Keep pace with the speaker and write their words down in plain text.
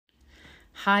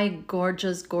Hi,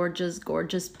 gorgeous, gorgeous,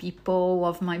 gorgeous people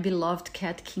of my beloved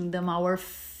cat kingdom, our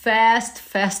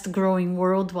fast growing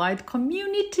worldwide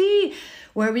community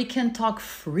where we can talk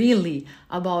freely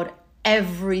about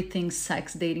everything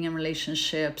sex, dating, and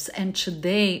relationships. And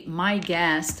today, my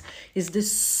guest is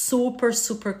this super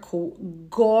cool,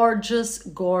 gorgeous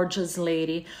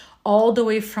lady all the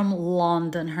way from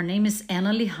London. Her name is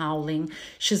Annalie Howling.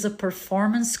 She's a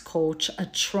performance coach, a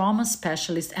trauma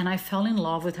specialist, and I fell in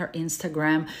love with her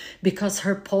Instagram because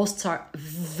her posts are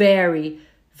very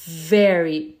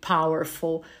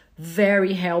powerful,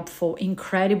 very helpful,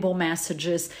 incredible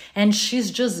messages, and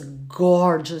she's just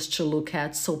gorgeous to look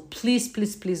at. So please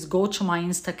go to my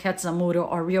Insta, Cat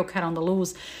Zamuro or Real Cat on the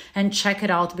Loose, and check it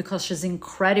out because she's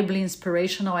incredibly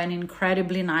inspirational and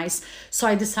incredibly nice. So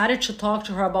I decided to talk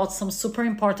to her about some super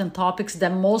important topics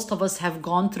that most of us have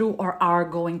gone through or are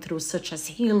going through, such as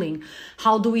healing.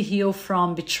 How do we heal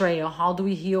from betrayal? How do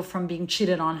we heal from being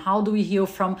cheated on? How do we heal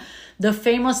from the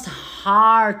famous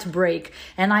heartbreak?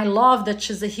 And I love that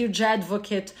she's a huge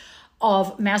advocate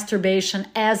of masturbation,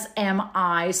 as am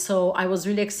I. So I was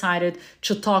really excited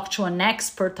to talk to an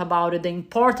expert about it, the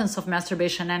importance of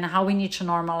masturbation and how we need to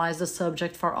normalize the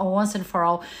subject for once and for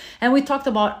all. And we talked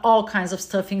about all kinds of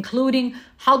stuff, including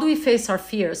how do we face our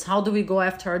fears? How do we go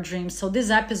after our dreams? So this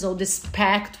episode is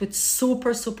packed with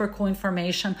super cool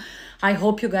information. I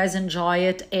hope you guys enjoy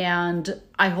it and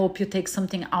I hope you take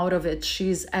something out of it.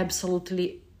 She's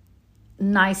absolutely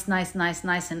nice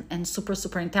and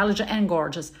super intelligent and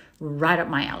gorgeous, right up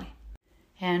my alley.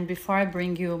 And before I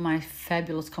bring you my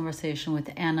fabulous conversation with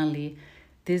Annalie,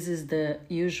 this is the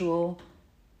usual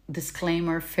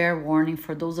disclaimer, fair warning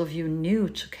for those of you new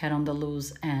to Cat on the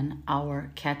Loose and our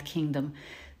cat kingdom.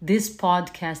 This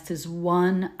podcast is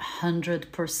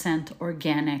 100%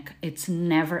 organic. It's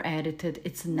never edited.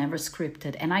 It's never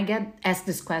scripted. And I get asked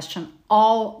this question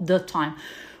all the time.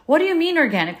 What do you mean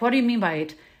organic? What do you mean by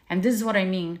it? And this is what I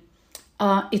mean.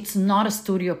 It's not a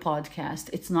studio podcast.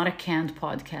 It's not a canned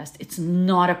podcast. It's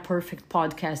not a perfect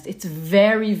podcast. It's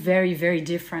very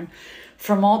different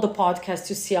from all the podcasts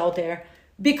you see out there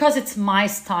because it's my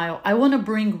style. I want to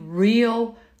bring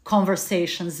real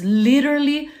conversations,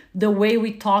 literally the way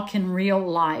we talk in real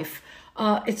life.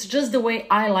 It's just the way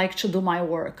I like to do my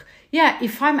work. Yeah,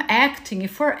 if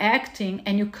we're acting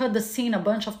and you cut the scene a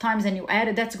bunch of times and you add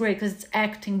it, that's great because it's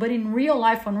acting. But in real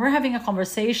life, when we're having a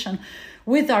conversation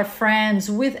with our friends,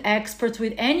 with experts,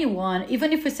 with anyone,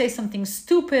 even if we say something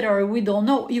stupid or we don't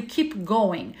know, you keep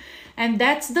going. And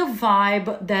that's the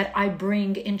vibe that I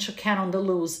bring into Cat on the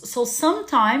Loose. So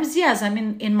sometimes, yes, I'm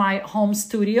in my home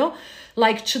studio.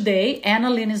 Like today,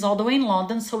 Annalyn is all the way in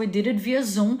London, so we did it via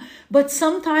Zoom. But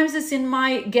sometimes it's in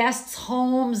my guests'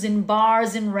 homes, in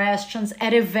bars, in restaurants,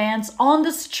 at events, on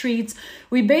the streets.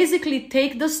 We basically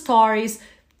take the stories,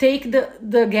 take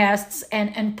the guests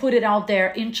and put it out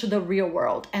there into the real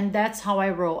world. And that's how I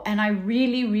roll. And I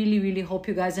really hope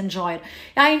you guys enjoy it.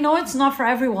 I know it's not for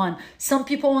everyone. Some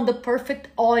people want the perfect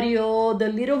audio, the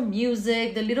little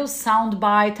music, the little sound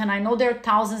bite. And I know there are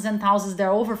thousands and thousands. There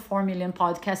are over 4 million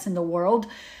podcasts in the world.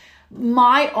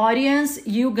 My audience,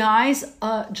 you guys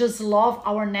just love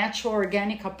our natural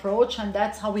organic approach, and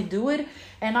that's how we do it.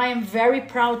 And I am very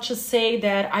proud to say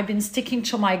that I've been sticking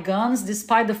to my guns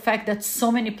despite the fact that so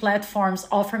many platforms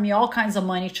offer me all kinds of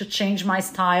money to change my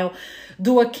style,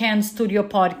 do a canned studio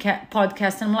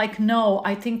podcast. And I'm like, no,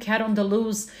 I think Cat on the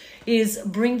Loose is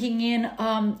bringing in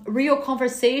real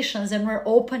conversations, and we're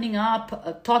opening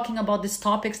up, talking about these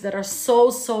topics that are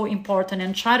so important,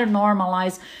 and try to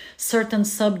normalize certain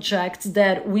subjects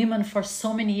that women for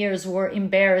so many years were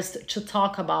embarrassed to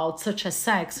talk about, such as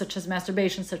sex, such as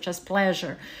masturbation, such as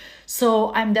pleasure.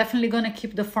 So I'm definitely going to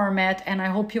keep the format, and I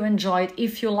hope you enjoy it.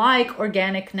 If you like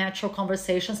organic, natural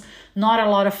conversations, not a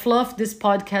lot of fluff, this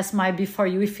podcast might be for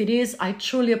you. If it is, I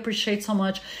truly appreciate so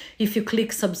much if you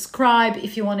click subscribe,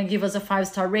 if you want to give us a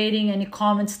 5-star rating, any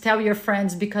comments, tell your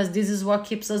friends, because this is what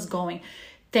keeps us going.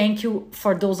 Thank you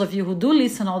for those of you who do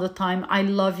listen all the time. I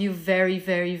love you very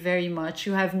much.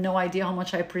 You have no idea how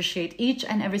much I appreciate each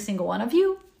and every single one of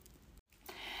you.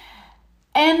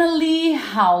 Annalie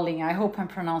Howling. I hope I'm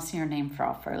pronouncing your name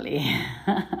properly.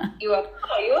 You are,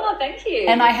 thank you.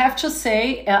 And I have to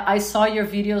say, I saw your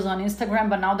videos on Instagram,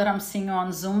 but now that I'm seeing you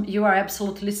on Zoom, you are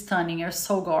absolutely stunning. You're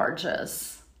so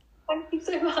gorgeous. Thank you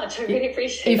so much. I really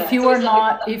appreciate that. If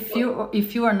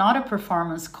you are not a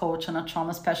performance coach and a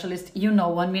trauma specialist, you know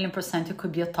 1,000,000% you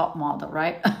could be a top model,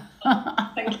 right?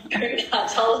 Thank you very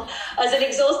much. As an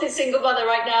exhausted single mother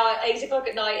right now at 8 o'clock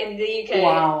at night in the UK,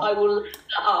 Wow. I will lift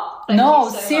that up. Thank No,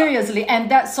 you so seriously. much.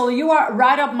 And so you are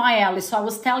right up my alley. So I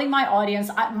was telling my audience,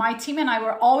 my team and I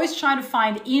were always trying to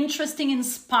find interesting,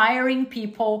 inspiring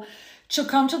people to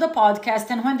come to the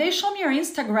podcast. And when they show me your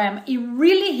Instagram, it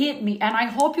really hit me. And I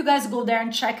hope you guys go there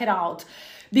and check it out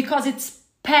because it's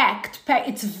packed.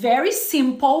 It's very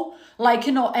simple. Like,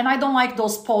 you know, and I don't like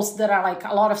those posts that are like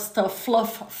a lot of stuff,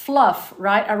 fluff,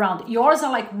 right, around. Yours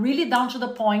are like really down to the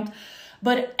point,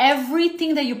 but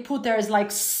everything that you put there is like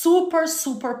super,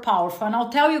 super powerful. And I'll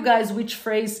tell you guys which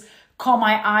phrase caught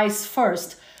my eyes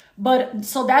first. But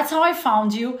so that's how I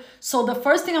found you. So the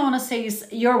first thing I want to say is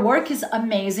your work is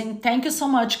amazing. Thank you so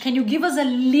much. Can you give us a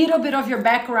little bit of your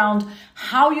background,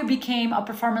 how you became a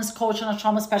performance coach and a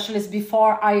trauma specialist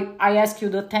before I ask you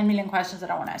the 10 million questions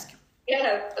that I want to ask you?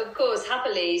 Yeah, of course,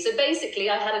 happily. So basically,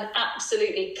 I had an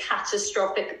absolutely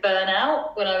catastrophic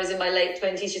burnout when I was in my late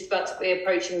 20s, just about to be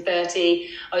approaching 30.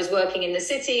 I was working in the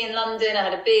city in London. I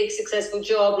had a big, successful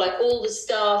job, like all the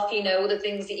stuff, you know, all the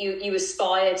things that you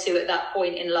aspire to at that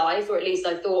point in life, or at least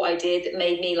I thought I did, that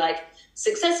made me like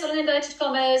successful in inverted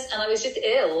commas, and I was just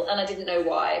ill and I didn't know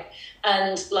why.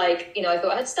 And like, you know, I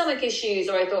thought I had stomach issues,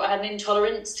 or I thought I had an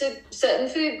intolerance to certain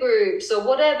food groups or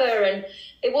whatever. And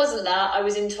it wasn't that. I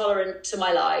was intolerant to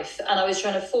my life, and I was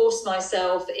trying to force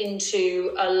myself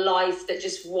into a life that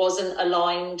just wasn't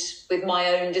aligned with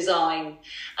my own design.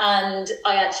 And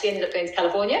I actually ended up going to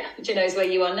California, which you know is where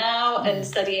you are now, and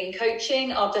studying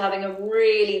coaching after having a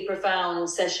really profound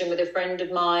session with a friend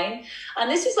of mine. And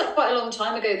this was like quite a long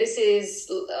time ago. This is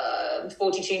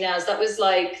 42 now. So that was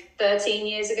like 13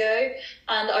 years ago.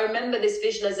 And I remember this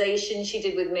visualization she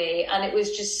did with me, and it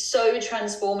was just so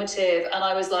transformative. And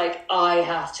I was like, I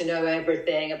have to know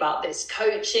everything about this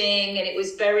coaching. And it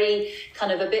was very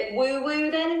kind of a bit woo-woo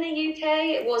then in the UK.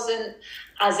 It wasn't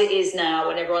as it is now,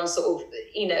 when everyone's sort of,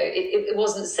 you know, it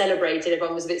wasn't celebrated.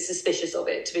 Everyone was a bit suspicious of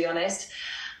it, to be honest.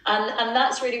 And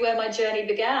that's really where my journey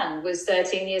began, was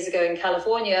 13 years ago in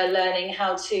California, learning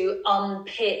how to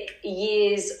unpick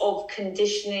years of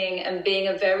conditioning and being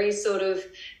a very sort of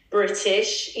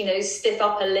British, you know, stiff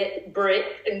upper lip Brit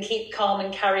and keep calm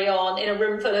and carry on in a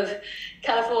room full of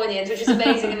Californians, which is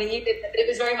amazing. I mean, you did, but it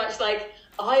was very much like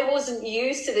I wasn't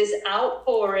used to this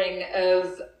outpouring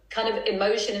of kind of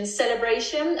emotion and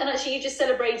celebration. And actually, you just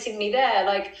celebrating me there,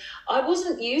 like I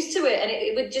wasn't used to it. And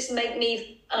it would just make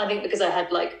me, and I think because I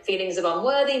had like feelings of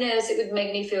unworthiness, it would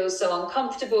make me feel so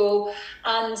uncomfortable.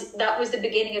 And that was the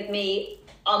beginning of me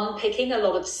unpicking a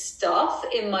lot of stuff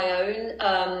in my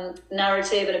own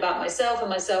narrative and about myself and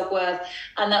my self-worth.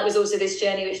 And that was also this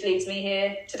journey which leads me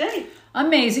here today.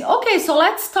 Amazing. Okay, so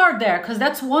let's start there, because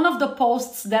that's one of the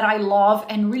posts that I love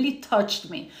and really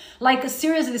touched me. Like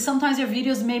seriously, sometimes your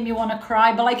videos made me want to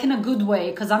cry, but like in a good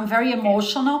way, because I'm very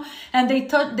emotional and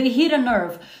they hit a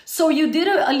nerve. So you did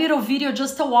a little video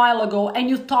just a while ago and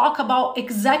you talk about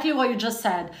exactly what you just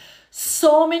said.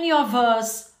 So many of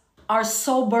us are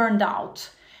so burned out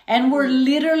and we're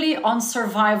literally on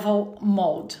survival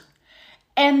mode.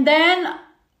 And then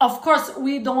of course,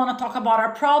 we don't want to talk about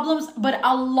our problems, but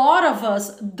a lot of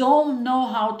us don't know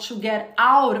how to get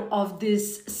out of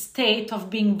this state of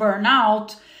being burned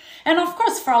out. And of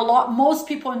course, for most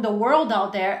people in the world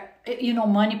out there, you know,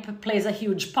 money plays a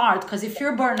huge part, because if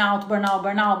you're burnt out,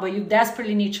 but you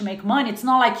desperately need to make money, it's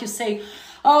not like you say,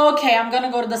 oh, okay, I'm going to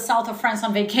go to the south of France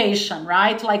on vacation,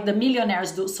 right? Like the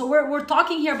millionaires do. So we're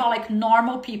talking here about like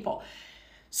normal people.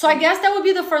 So I guess that would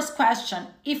be the first question.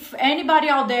 If anybody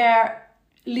out there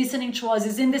listening to us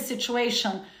is in this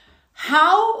situation,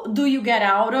 how do you get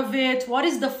out of it? What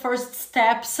is the first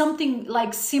step? Something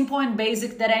like simple and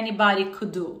basic that anybody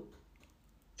could do.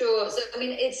 Sure. So, I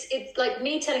mean, it's like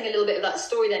me telling a little bit of that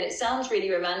story then. It sounds really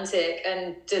romantic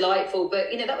and delightful,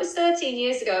 but, you know, that was 13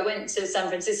 years ago. I went to San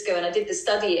Francisco and I did the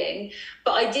studying,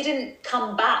 but I didn't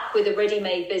come back with a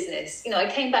ready-made business. You know, I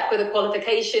came back with a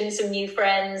qualification, some new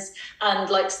friends, and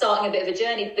like starting a bit of a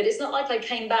journey. But it's not like I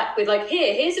came back with like,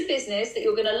 here's a business that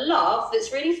you're going to love,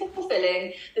 that's really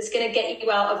fulfilling, that's going to get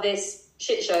you out of this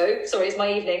shit show, sorry, it's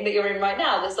my evening, that you're in right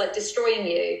now, that's like destroying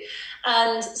you.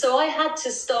 And so I had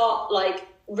to start like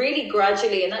really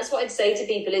gradually, and that's what I'd say to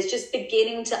people, is just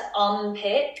beginning to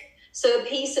unpick. So a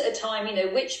piece at a time, you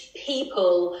know, which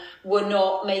people were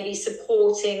not maybe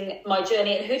supporting my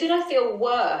journey, and who did I feel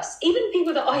worse? Even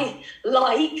people that I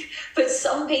like, but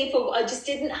some people I just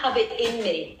didn't have it in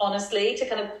me, honestly, to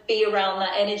kind of be around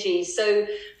that energy. So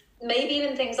maybe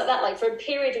even things like that, like for a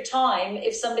period of time,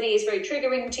 if somebody is very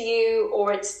triggering to you,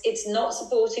 or it's not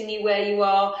supporting you where you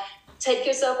are, take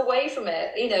yourself away from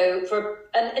it,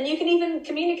 and you can even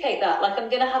communicate that. Like, I'm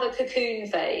going to have a cocoon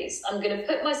phase. I'm going to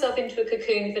put myself into a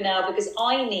cocoon for now because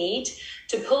I need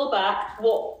to pull back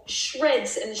what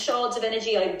shreds and shards of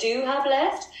energy I do have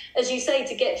left, as you say,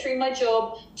 to get through my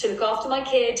job, to look after my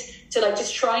kid, to like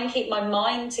just try and keep my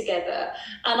mind together.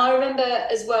 And I remember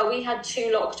as well, we had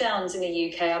 2 lockdowns in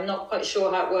the UK. I'm not quite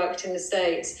sure how it worked in the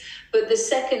States, but the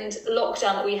second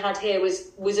lockdown that we had here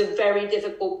was a very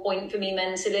difficult point for me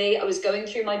mentally. I was going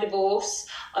through my divorce.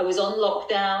 I was on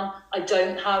lockdown. I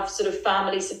don't have sort of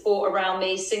family support around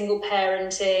me, single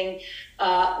parenting,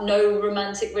 no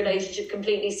romantic relationship,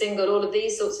 completely single, all of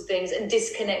these sorts of things, and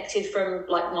disconnected from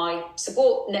like my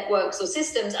support networks or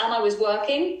systems. And I was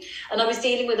working and I was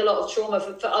dealing with a lot of trauma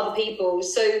for other people.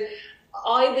 So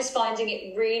I was finding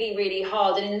it really, really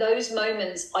hard. And in those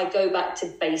moments, I go back to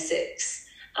basics.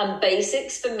 And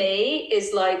basics for me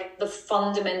is like the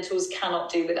fundamentals cannot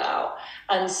do without.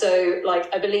 And so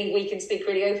like, I believe we can speak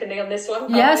really openly on this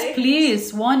one. Yes,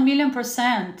 please.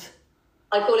 1,000,000%.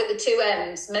 I call it the 2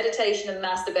 M's, meditation and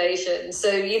masturbation. So,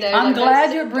 I'm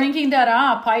glad you're bringing that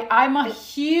up. I'm a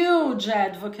huge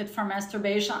advocate for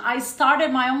masturbation. I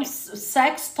started my own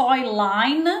sex toy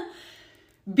line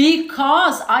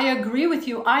because I agree with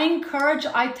you.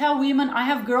 I tell women, I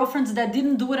have girlfriends that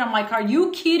didn't do it. I'm like, are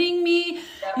you kidding me? Yeah.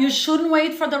 You shouldn't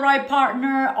wait for the right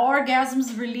partner.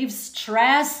 Orgasms relieve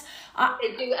stress.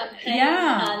 They do, and pain,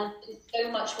 and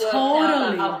so much work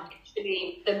now.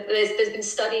 There's been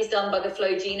studies done by the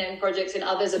Flow Genome Project and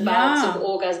others about sort of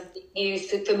orgasm used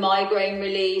for migraine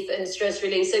relief and stress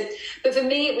relief. So, but for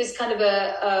me, it was kind of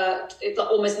it's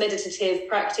almost meditative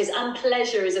practice, and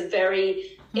pleasure is a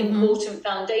very important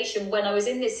foundation. When I was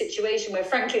in this situation where,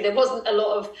 frankly, there wasn't a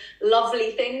lot of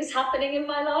lovely things happening in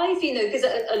my life, because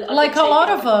like a lot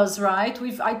of us, right?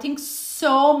 I think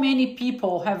so many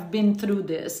people have been through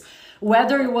this.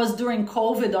 Whether it was during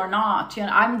COVID or not,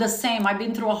 I'm the same. I've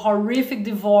been through a horrific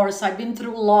divorce. I've been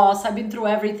through loss. I've been through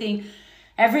everything.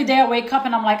 Every day I wake up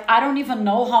and I'm like, I don't even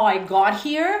know how I got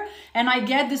here. And I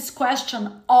get this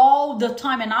question all the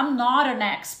time, and I'm not an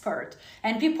expert.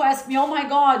 And people ask me, oh my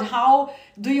God, how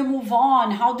do you move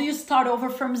on? How do you start over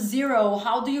from zero?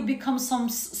 How do you become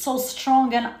so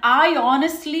strong? And I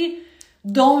honestly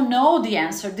don't know the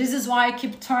answer. This is why I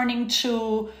keep turning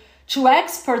to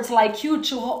experts like you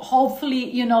to hopefully,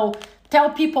 tell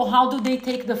people how do they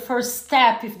take the first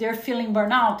step if they're feeling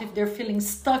burnout, if they're feeling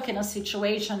stuck in a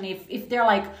situation, if they're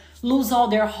like lose all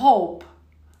their hope.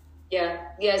 Yeah.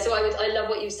 So I love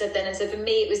what you said then. And so for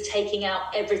me, it was taking out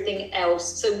everything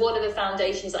else. So what are the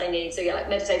foundations I need? So like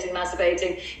meditating,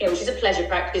 masturbating, which is a pleasure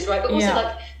practice, right? But also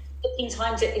like taking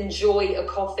time to enjoy a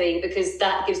coffee because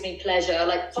that gives me pleasure,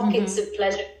 like pockets of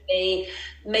pleasure for me.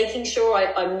 Making sure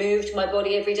I moved my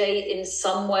body every day in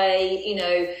some way,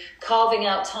 carving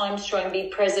out time to try and be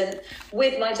present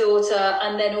with my daughter,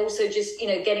 and then also just,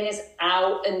 getting us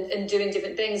out and doing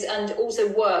different things. And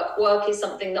also work is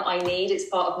something that I need. It's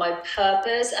part of my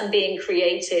purpose, and being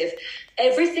creative.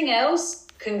 Everything else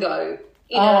can go.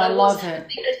 I love it.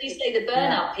 As you say, the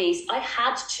burnout piece, I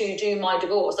had to do my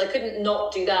divorce. I couldn't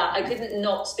not do that. I couldn't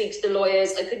not speak to the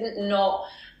lawyers. I couldn't not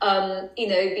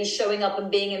be showing up and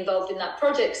being involved in that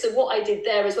project. So what I did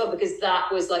there as well, because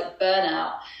that was like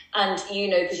burnout, and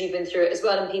because you've been through it as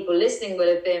well, and people listening will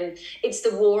have been, it's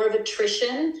the war of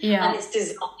attrition, and it's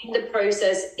designed. The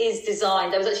process is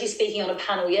designed. I was actually speaking on a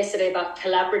panel yesterday about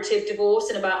collaborative divorce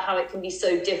and about how it can be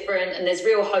so different, and there's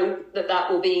real hope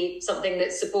that will be something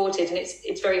that's supported, and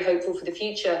it's very hopeful for the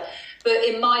future. But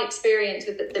in my experience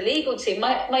with the legal team,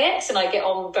 my ex and I get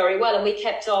on very well, and we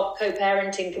kept our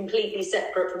co-parenting completely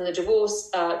separate from the divorce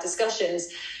discussions.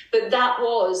 But that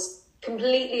was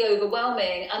completely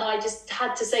overwhelming. And I just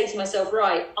had to say to myself,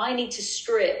 right, I need to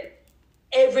strip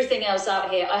everything else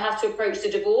out here. I have to approach the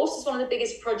divorce as one of the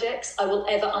biggest projects I will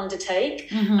ever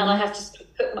undertake. And I have to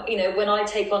put, when I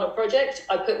take on a project,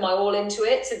 I put my all into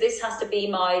it. So this has to be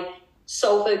my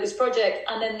sole focus project.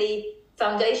 And then the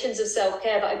foundations of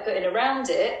self-care that I put in around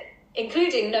it,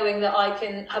 including knowing that I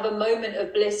can have a moment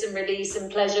of bliss and release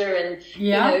and pleasure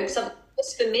and, something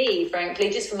just for me,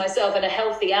 frankly, just for myself, and a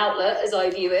healthy outlet as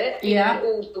I view it.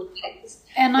 All the things.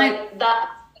 And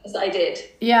I did.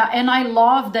 Yeah, and I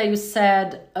love that you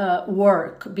said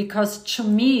work, because to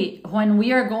me, when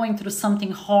we are going through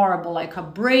something horrible, like a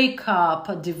breakup,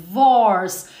 a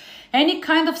divorce, any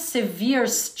kind of severe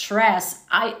stress,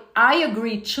 I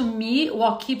agree. To me,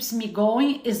 what keeps me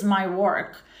going is my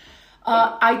work.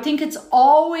 I think it's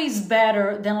always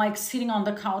better than like sitting on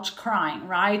the couch crying,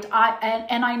 right?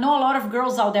 And I know a lot of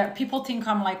girls out there, people think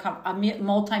I'm like a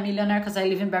multi-millionaire because I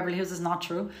live in Beverly Hills. It's not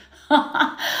true.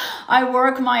 I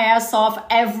work my ass off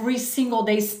every single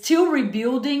day, still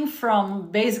rebuilding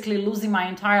from basically losing my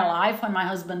entire life when my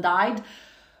husband died.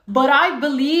 But I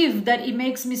believe that it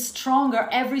makes me stronger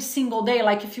every single day.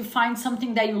 Like if you find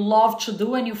something that you love to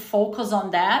do and you focus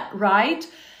on that, right?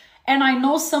 And I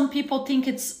know some people think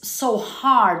it's so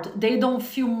hard. They don't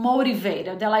feel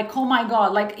motivated. They're like, oh my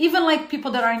God, like even like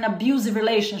people that are in abusive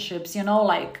relationships, you know,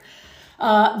 like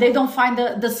they don't find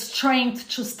the strength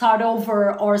to start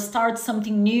over or start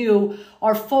something new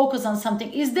or focus on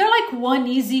something. Is there like one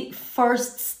easy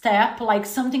first step, like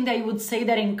something that you would say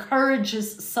that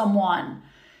encourages someone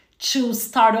to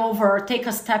start over or take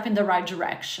a step in the right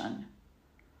direction?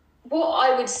 What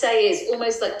I would say is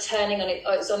almost like turning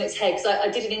it's on its head. Because I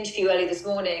did an interview early this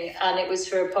morning, and it was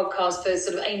for a podcast for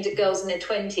sort of aimed at girls in their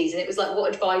 20s, and it was like,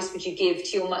 what advice would you give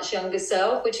to your much younger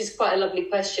self? Which is quite a lovely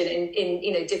question in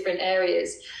you know, different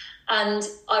areas. And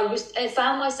I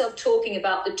found myself talking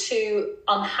about the two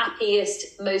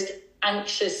unhappiest, most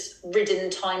anxious ridden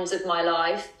times of my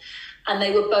life, and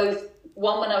they were both,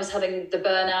 one, when I was having the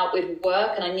burnout with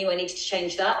work and I knew I needed to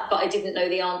change that, but I didn't know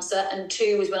the answer. And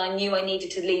two was when I knew I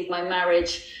needed to leave my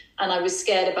marriage and I was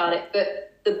scared about it.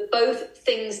 But the both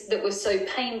things that were so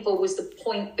painful was the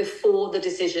point before the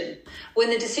decision. When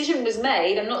the decision was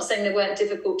made, I'm not saying there weren't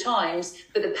difficult times,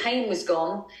 but the pain was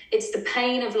gone. It's the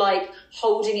pain of like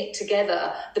holding it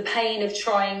together, the pain of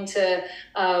trying to,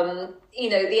 you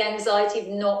know, the anxiety of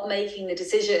not making the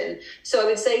decision. So I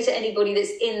would say to anybody that's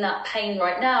in that pain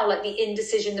right now, like the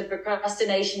indecision, the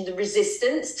procrastination, the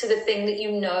resistance to the thing that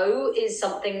you know is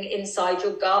something inside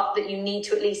your gut that you need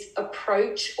to at least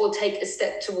approach or take a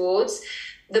step towards.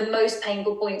 The most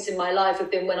painful points in my life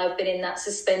have been when I've been in that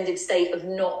suspended state of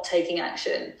not taking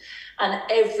action. And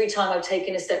every time I've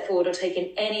taken a step forward or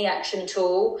taken any action at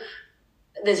all,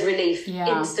 there's relief,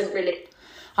 instant relief.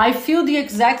 I feel the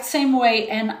exact same way.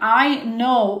 And I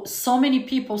know so many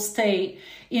people stay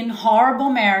in horrible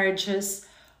marriages,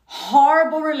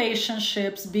 horrible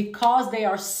relationships, because they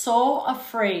are so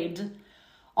afraid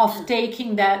of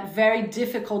taking that very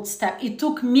difficult step. It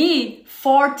took me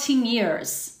 14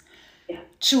 years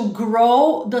to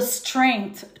grow the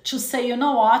strength to say, you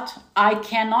know what, I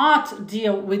cannot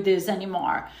deal with this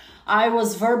anymore. I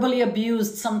was verbally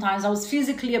abused sometimes. I was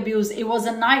physically abused. It was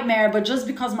a nightmare. But just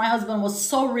because my husband was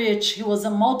so rich, he was a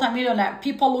multimillionaire,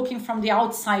 people looking from the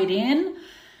outside in,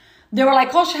 they were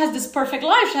like, oh, she has this perfect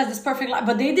life. She has this perfect life.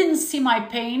 But they didn't see my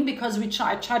pain because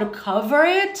I try to cover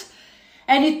it.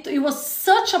 And it was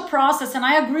such a process. And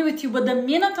I agree with you. But the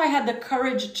minute I had the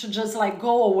courage to just like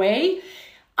go away,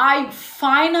 I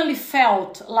finally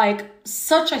felt like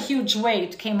such a huge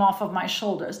weight came off of my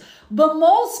shoulders. But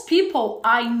most people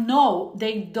I know,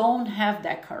 they don't have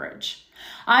that courage.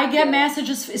 I get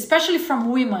messages, especially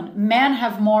from women. Men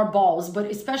have more balls, but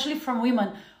especially from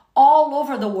women all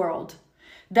over the world,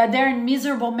 that they're in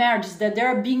miserable marriages, that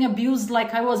they're being abused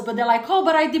like I was. But they're like, oh,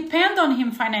 but I depend on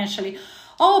him financially.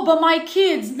 Oh, but my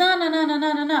kids,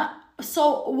 no.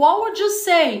 So what would you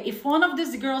say if one of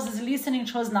these girls is listening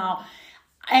to us now?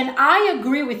 And I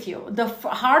agree with you. The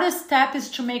hardest step is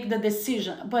to make the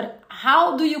decision. But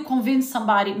how do you convince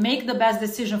somebody make the best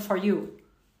decision for you?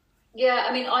 Yeah,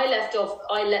 I mean, I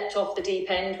leapt off the deep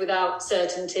end without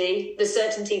certainty. The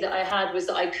certainty that I had was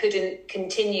that I couldn't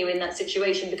continue in that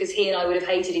situation because he and I would have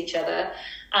hated each other,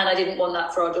 and I didn't want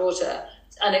that for our daughter.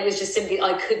 And it was just simply,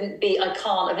 I've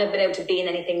never been able to be in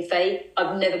anything fake.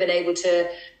 I've never been able to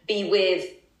be with,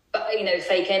 you know,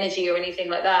 fake energy or anything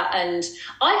like that. And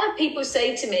I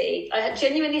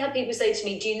genuinely had people say to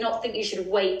me, do you not think you should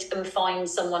wait and find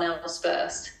someone else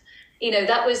first? You know,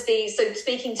 that was so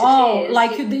speaking to fears.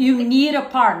 Like you need a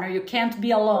partner. You can't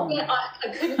be alone. Yeah, I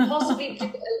couldn't possibly do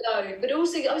it alone. But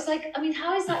also, I was like, I mean,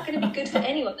 how is that going to be good for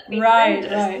anyone? Right.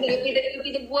 It would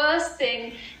be the worst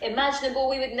thing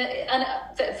imaginable.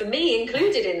 And for me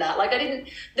included in that. Like,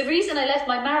 the reason I left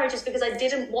my marriage is because I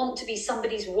didn't want to be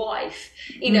somebody's wife,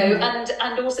 you know,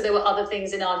 and also there were other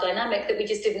things in our dynamic that we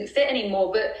just didn't fit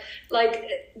anymore. But like,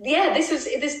 yeah, these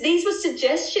were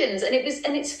suggestions, and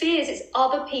it's fears, it's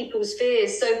other people's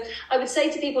fears. So I would say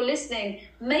to people listening,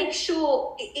 make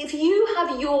sure if you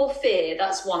have your fear,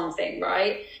 that's one thing,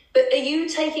 right? But are you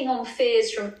taking on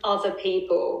fears from other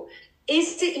people?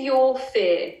 Is it your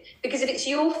fear? Because if it's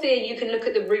your fear, you can look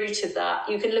at the root of that.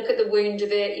 You can look at the wound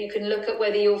of it. You can look at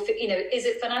whether is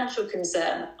it financial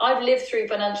concern? I've lived through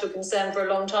financial concern for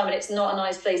a long time, and it's not a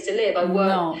nice place to live. I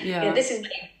work, this is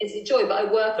a joy, but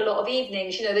I work a lot of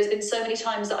evenings. There's been so many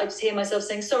times that I just hear myself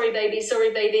saying, sorry, baby,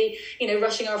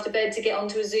 rushing after bed to get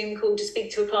onto a Zoom call to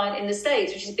speak to a client in the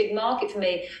States, which is a big market for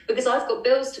me, because I've got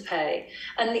bills to pay.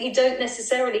 And you don't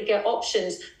necessarily get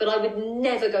options, but I would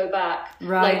never go back.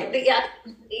 Right.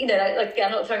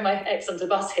 I'm not throwing my ex under the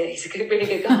bus here. He's a really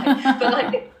good guy. But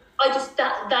I just,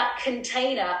 that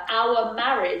container, our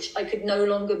marriage, I could no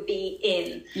longer be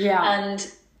in. Yeah. And,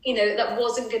 that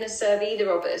wasn't going to serve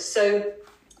either of us. So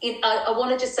I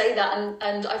want to just say that.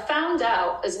 And I found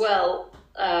out as well,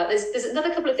 there's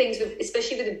another couple of things,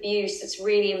 especially with abuse, that's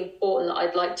really important that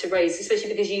I'd like to raise, especially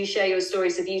because you share your story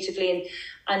so beautifully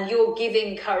and you're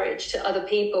giving courage to other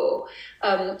people.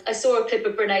 I saw a clip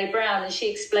of Brene Brown, and she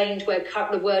explained where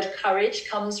the word courage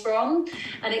comes from.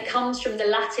 And it comes from the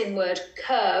Latin word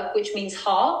curve, which means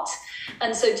heart.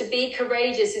 And so to be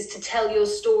courageous is to tell your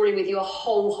story with your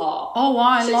whole heart. Oh,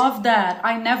 wow, I love that.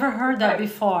 I never heard that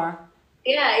before.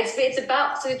 Yeah, it's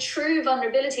about true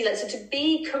vulnerability. So to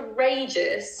be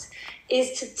courageous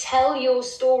is to tell your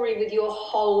story with your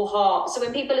whole heart. So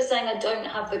when people are saying, I don't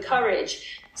have the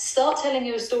courage, start telling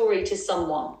your story to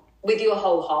someone with your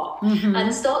whole heart. Mm-hmm.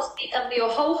 And your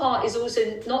whole heart is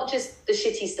also not just the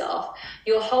shitty stuff.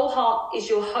 Your whole heart is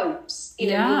your hopes,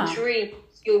 your dreams,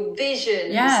 your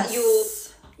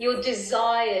visions, your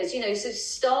desires, so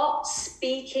start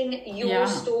speaking your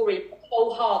story,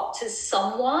 whole heart, to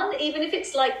someone, even if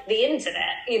it's like the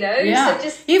internet,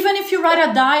 So even if you write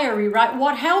a diary, right?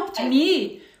 What helped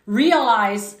me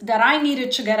realize that I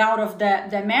needed to get out of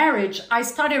the marriage, I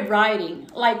started writing.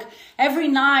 Like every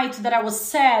night that I was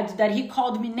sad, that he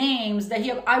called me names,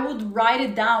 I would write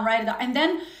it down. And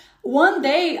then one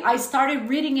day I started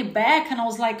reading it back and I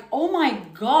was like, oh my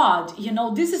God,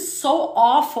 this is so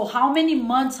awful. How many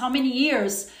months, how many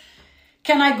years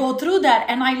can I go through that?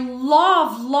 And I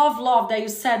love that you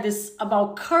said this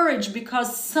about courage,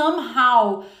 because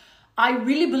somehow I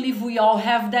really believe we all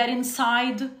have that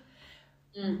inside.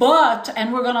 But,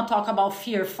 and we're going to talk about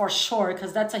fear for sure,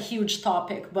 because that's a huge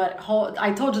topic. But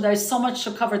I told you there's so much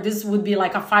to cover. This would be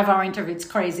like a 5-hour interview. It's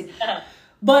crazy.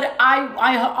 But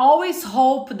I always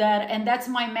hope that, and that's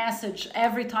my message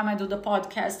every time I do the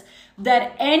podcast,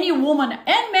 that any woman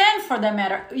and man for that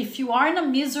matter, if you are in a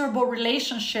miserable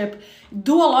relationship,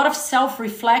 do a lot of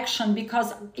self-reflection,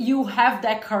 because you have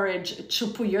that courage to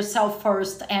put yourself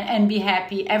first and be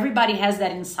happy. Everybody has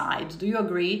that inside. Do you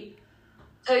agree?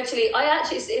 Totally.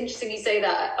 It's interesting you say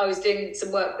that. I was doing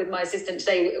some work with my assistant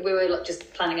today. We were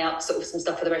just planning out sort of some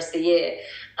stuff for the rest of the year.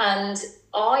 And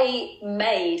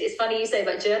it's funny you say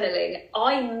about journaling,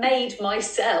 I made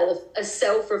myself a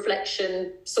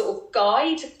self-reflection sort of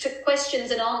guide to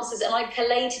questions and answers. And I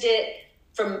collated it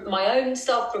from my own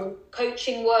stuff, from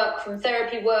coaching work, from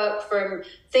therapy work, from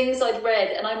things I'd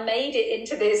read. And I made it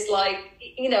into this,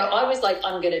 I was like,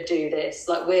 I'm going to do this.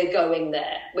 Like, we're going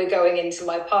there. We're going into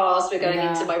my past. We're going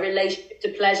into my relationship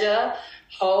to pleasure,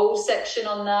 whole section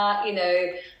on that,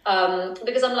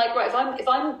 because I'm like, right, if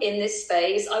I'm in this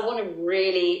space, I want to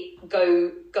really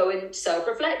go and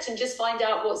self-reflect and just find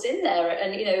out what's in there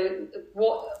and,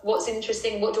 what's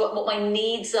interesting, what my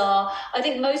needs are. I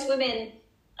think most women,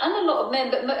 and a lot of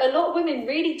men, but a lot of women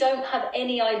really don't have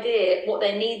any idea what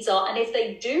their needs are. And if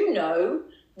they do know,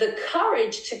 the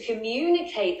courage to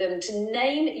communicate them, to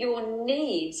name your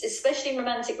needs, especially in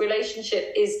romantic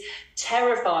relationship, is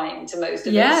terrifying to most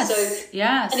of us.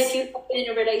 Yes. And if you've been in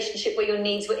a relationship where your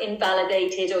needs were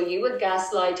invalidated or you were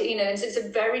gaslighted, and so it's a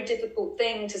very difficult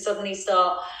thing to suddenly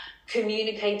start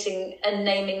communicating and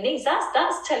naming needs.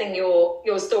 That's telling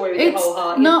your story with your whole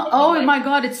heart. My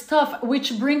God, it's tough.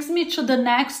 Which brings me to the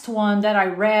next one that I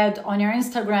read on your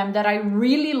Instagram that I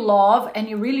really love, and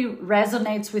it really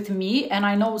resonates with me, and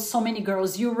I know so many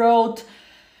girls. You wrote,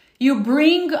 you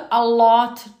bring a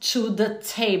lot to the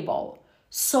table,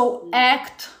 so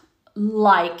act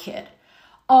like it.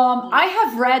 I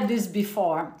have read this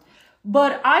before,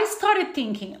 but I started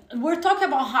thinking, we're talking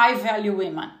about high value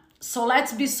women. So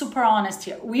let's be super honest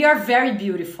here. We are very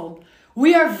beautiful.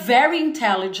 We are very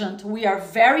intelligent. We are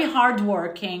very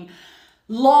hardworking,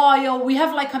 loyal. We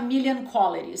have like a million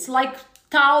qualities, like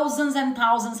thousands and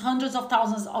thousands, hundreds of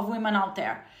thousands of women out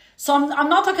there. So I'm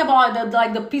not talking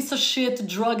about the piece of shit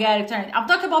drug addict or anything. I'm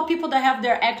talking about people that have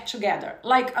their act together,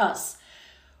 like us.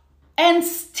 And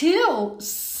still,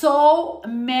 so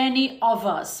many of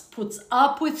us puts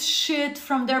up with shit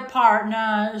from their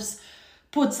partners,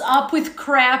 puts up with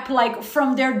crap like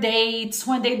from their dates,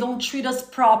 when they don't treat us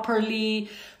properly,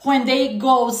 when they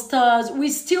ghost us. We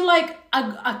still like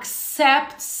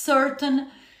accept certain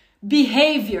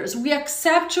behaviors. We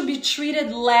accept to be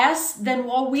treated less than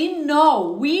what we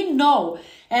know. We know.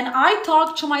 And I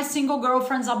talk to my single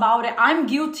girlfriends about it. I'm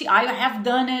guilty. I have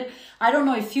done it. I don't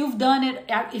know if you've done it,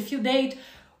 if you date.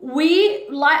 We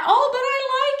like, oh, but I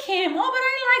like him. Oh, but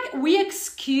I like. We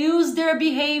excuse their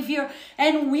behavior.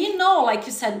 And we know, like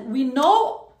you said, we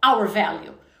know our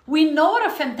value. We know what a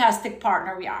fantastic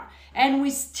partner we are. And we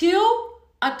still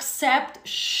accept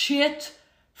shit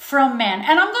from men.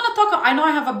 And I'm gonna talk, I know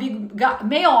I have a big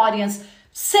male audience.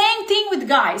 Same thing with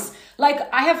guys. Like,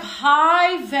 I have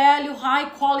high value, high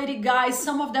quality guys.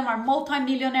 Some of them are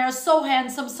multimillionaires, so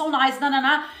handsome, so nice,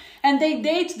 and they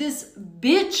date these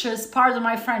bitches, pardon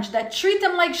my French, that treat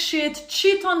them like shit,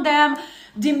 cheat on them,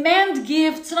 demand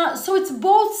gifts. So it's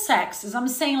both sexes. I'm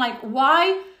saying, like,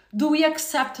 why do we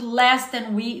accept less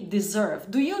than we deserve?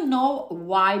 Do you know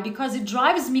why? Because it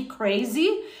drives me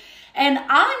crazy. And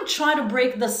I'm trying to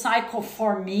break the cycle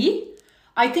for me.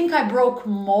 I think I broke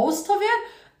most of it,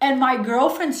 and my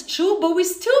girlfriends too, but we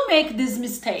still make this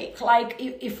mistake. Like,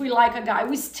 if we like a guy,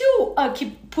 we still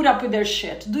put up with their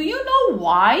shit. Do you know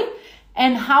why?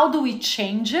 And how do we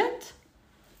change it?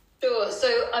 Sure. So,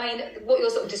 I mean, what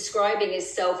you're sort of describing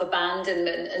is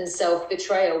self-abandonment and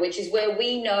self-betrayal, which is where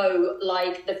we know,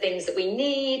 like, the things that we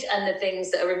need and the things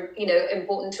that are, you know,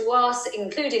 important to us,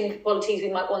 including qualities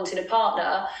we might want in a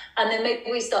partner. And then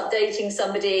maybe we start dating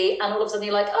somebody and all of a sudden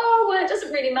you're like, oh, well, it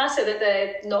doesn't really matter that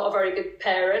they're not a very good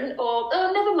parent, or,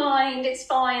 oh, never mind, it's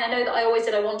fine. I know that I always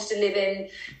said I wanted to live in,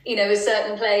 you know, a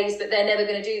certain place, but they're never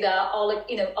going to do that.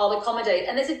 I'll accommodate.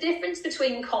 And there's a difference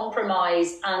between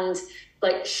compromise and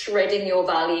like shredding your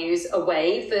values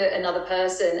away for another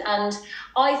person. And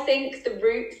I think the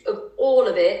root of all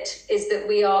of it is that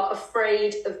we are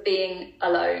afraid of being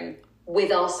alone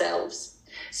with ourselves.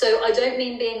 So I don't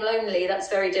mean being lonely, that's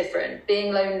very different.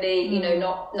 Being lonely, you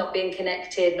know, not being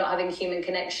connected, not having human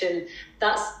connection,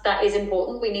 that is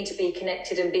important. We need to be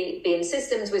connected and be in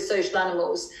systems with social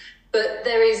animals. But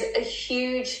there is a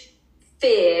huge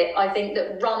fear, I think,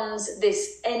 that runs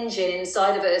this engine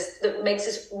inside of us that makes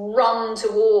us run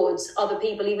towards other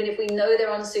people, even if we know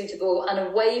they're unsuitable, and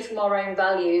away from our own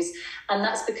values. And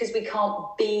that's because we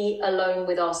can't be alone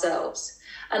with ourselves.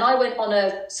 And I went on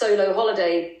a solo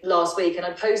holiday last week and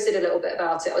I posted a little bit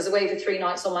about it. I was away for 3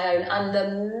 nights on my own, and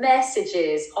the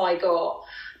messages I got,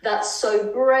 that's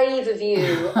so brave of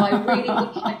you. I really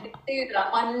wish I could do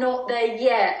that. I'm not there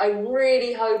yet. I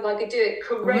really hope I could do it.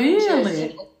 Courageous.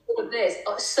 Really? All of this,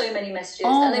 so many messages,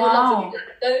 and they were lovely.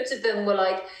 Loads of them were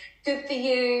like, good for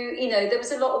you, you know. There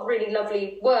was a lot of really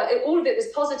lovely work. All of it was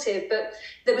positive, but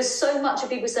there was so much of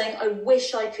people saying, I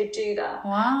wish I could do that.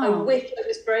 I wish I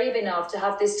was brave enough to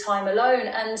have this time alone.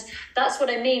 And that's what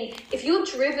I mean. If you're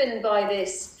driven by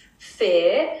this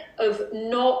fear of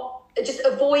not just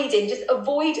avoiding, just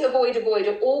avoid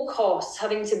at all costs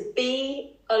having to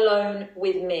be alone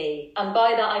with me, and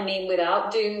by that I mean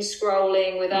without doom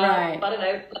scrolling, without I don't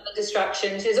know,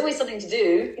 distractions. There's always something to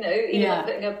do, you know, even like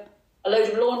putting a load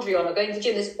of laundry on or going to the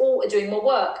gym. There's doing more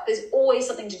work. There's always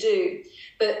something to do.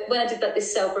 But when I did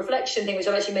this self-reflection thing, which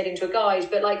I've actually made into a guide,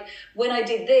 but like when I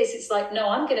did this, it's like, no,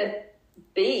 I'm gonna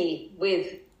be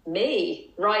with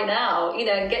me right now, you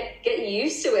know, and get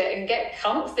used to it and get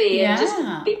comfy and just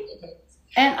be.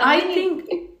 And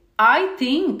I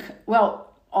think well,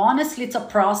 honestly, it's a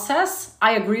process.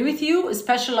 I agree with you,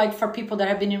 especially like for people that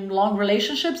have been in long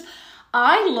relationships.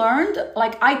 I learned,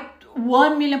 like,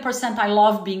 1,000,000% I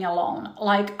love being alone.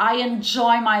 Like, I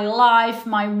enjoy my life,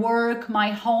 my work, my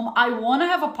home. I want to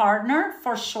have a partner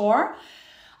for sure.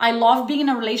 I love being in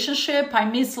a relationship. I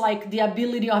miss like the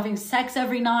ability of having sex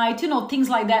every night, you know, things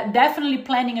like that. Definitely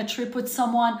planning a trip with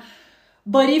someone.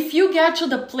 But if you get to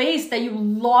the place that you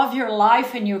love your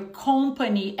life and your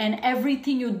company and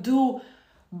everything you do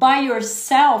by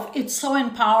yourself, it's so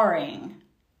empowering.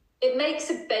 It makes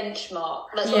a benchmark.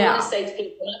 That's what I want to say to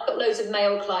people. And I've got loads of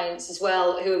male clients as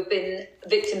well who have been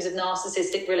victims of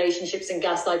narcissistic relationships and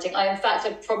gaslighting. I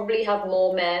probably have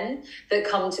more men that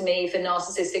come to me for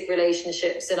narcissistic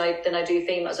relationships than I do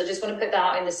females. I just want to put that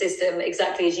out in the system,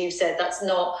 exactly as you said. That's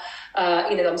not,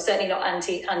 I'm certainly not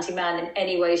anti-man in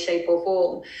any way, shape or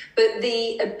form. But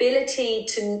the ability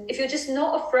to, if you're just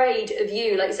not afraid of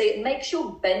you, like you say, it makes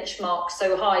your benchmark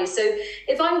so high. So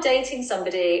if I'm dating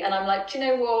somebody and I'm like, do you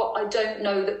know what? what, I don't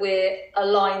know that we're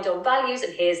aligned on values.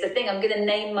 And here's the thing, I'm going to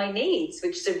name my needs,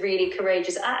 which is a really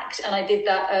courageous act. And I did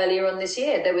that earlier on this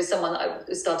year. There was someone that I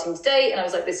was starting to date, and I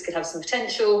was like, this could have some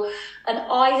potential. And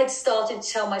I had started to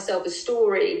tell myself a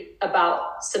story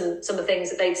about some of the things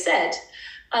that they'd said.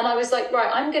 And I was like,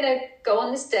 right, I'm going to go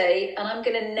on this date and I'm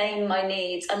going to name my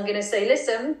needs. I'm going to say,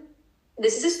 listen,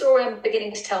 this is a story I'm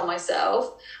beginning to tell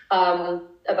myself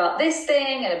about this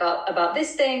thing and about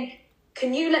this thing.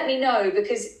 Can you let me know?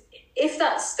 Because if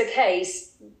that's the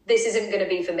case, this isn't going to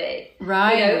be for me.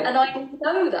 Right. You know, and I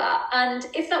know that. And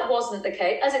if that wasn't the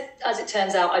case, as it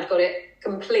turns out, I'd got it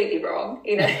completely wrong,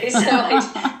 you know. So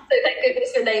thank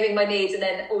goodness for naming my needs and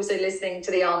then also listening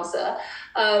to the answer.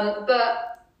 But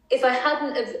if I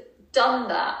hadn't have done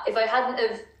that, if I hadn't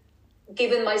have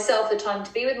given myself the time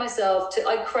to be with myself,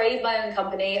 I crave my own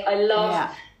company. I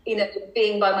love, you know,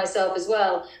 being by myself as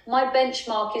well. My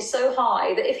benchmark is so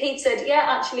high that if he'd said, yeah,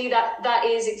 actually that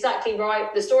is exactly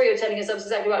right, the story you're telling yourself is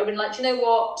exactly right, I've been like, you know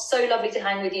what, so lovely to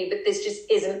hang with you, but this just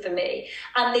isn't for me.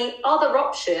 And the other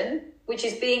option, which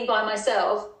is being by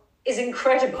myself, is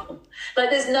incredible.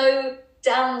 Like, there's no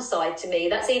downside to me.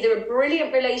 That's either a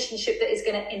brilliant relationship that is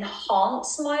going to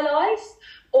enhance my life,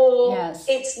 or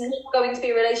it's not going to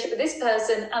be a relationship with this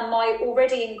person and my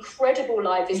already incredible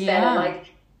life is better. Like,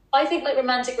 I think like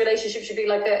romantic relationships should be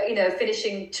like a, you know,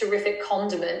 finishing terrific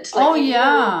condiment. Like,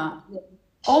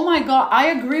 oh my God, I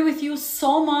agree with you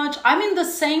so much. I'm in the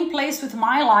same place with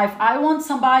my life. I want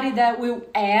somebody that will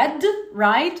add,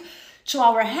 right, to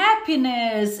our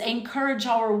happiness, encourage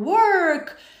our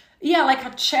work. Yeah, like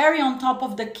a cherry on top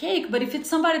of the cake. But if it's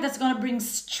somebody that's going to bring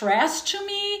stress to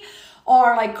me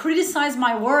or like criticize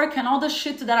my work and all the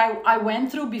shit that I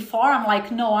went through before, I'm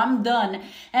like, no, I'm done.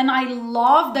 And I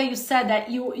love that you said that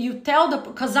you tell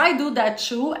because I do that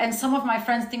too. And some of my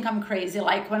friends think I'm crazy.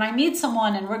 Like when I meet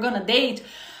someone and we're going to date,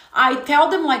 I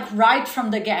tell them like right from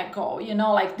the get-go, you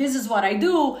know, like this is what I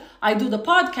do. I do the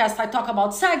podcast. I talk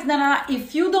about sex. Then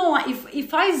if you don't,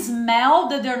 if I smell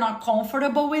that they're not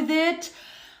comfortable with it,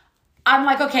 I'm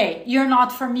like, okay, you're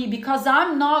not for me, because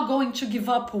I'm not going to give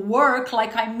up work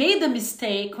like I made a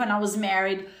mistake when I was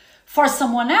married for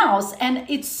someone else. And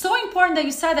it's so important that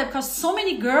you said that, because so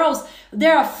many girls,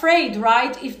 they're afraid,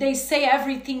 right? If they say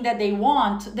everything that they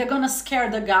want, they're going to scare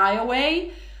the guy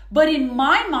away. But in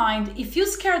my mind, if you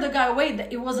scare the guy away,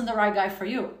 it wasn't the right guy for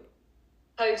you.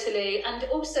 Totally. And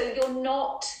also, you're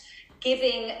not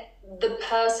giving the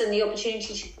person the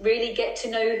opportunity to really get to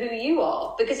know who you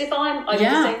are. Because if I do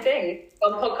the same thing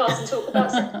on podcasts and talk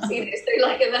about sex, you know, so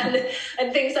like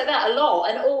and things like that a lot,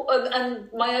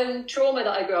 and my own trauma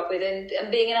that I grew up with,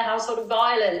 and being in a household of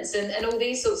violence and all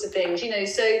these sorts of things, you know.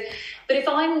 So, but if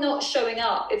I'm not showing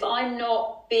up, if I'm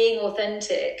not being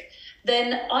authentic,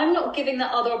 then I'm not giving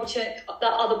that other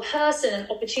person an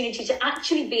opportunity to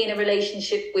actually be in a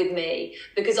relationship with me,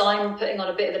 because I'm putting on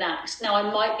a bit of an act. Now, I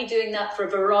might be doing that for a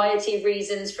variety of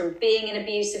reasons, from being in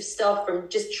abusive stuff, from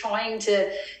just trying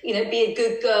to, you know, be a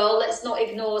good girl. Let's not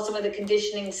ignore some of the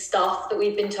conditioning stuff that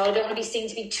we've been told. I don't want to be seen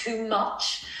to be too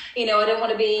much. You know, I don't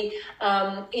want to be,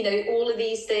 you know, all of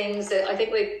these things that I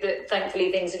think that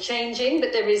thankfully things are changing,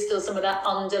 but there is still some of that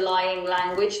underlying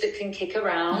language that can kick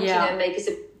around, you know, make us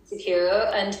secure,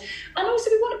 and also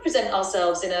we want to present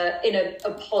ourselves in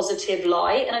a positive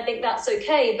light, and I think that's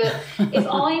okay. But if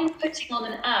I'm putting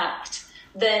on an act,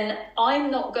 then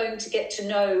I'm not going to get to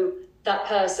know that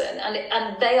person,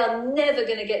 and they are never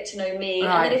going to get to know me.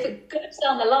 Right. And then if it goes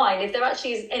down the line, if there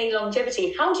actually is any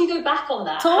longevity, how do you go back on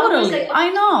that? Totally. Say, I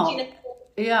know. You know,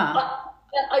 Yeah.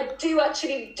 I do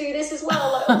actually do this as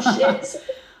well. Like, oh shit.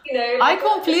 You know, I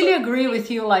completely agree with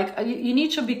you. Like you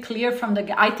need to be clear from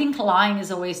I think lying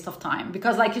is a waste of time,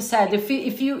 because like you said, if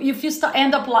you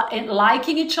end up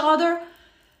liking each other,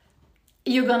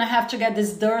 you're gonna have to get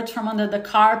this dirt from under the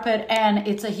carpet, and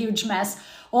it's a huge mess.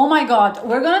 Oh my God,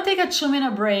 we're gonna take a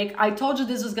 2-minute break. I told you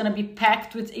this was gonna be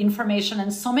packed with information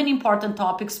and so many important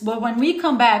topics. But when we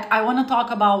come back, I want to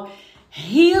talk about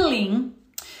healing.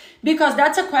 Because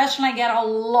that's a question I get a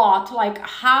lot. Like,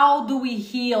 how do we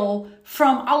heal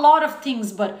from a lot of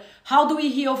things? But how do we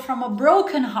heal from a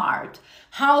broken heart?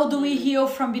 How do we heal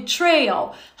from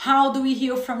betrayal? How do we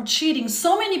heal from cheating?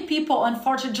 So many people,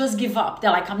 unfortunately, just give up. They're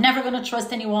like, I'm never going to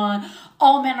trust anyone.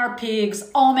 All men are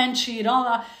pigs. All men cheat. All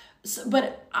that.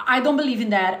 But I don't believe in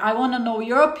that. I want to know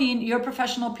your opinion, your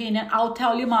professional opinion. I'll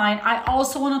tell you mine. I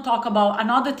also want to talk about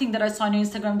another thing that I saw on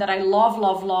Instagram that I love,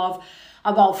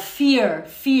 about fear,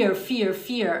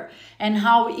 and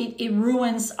how it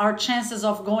ruins our chances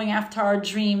of going after our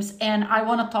dreams. And I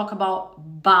want to talk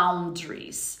about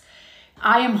boundaries.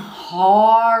 I am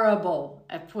horrible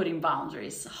at putting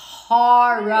boundaries.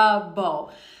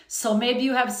 Horrible. So maybe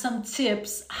you have some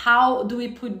tips. How do we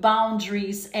put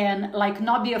boundaries and like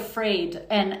not be afraid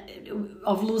and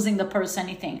of losing the person,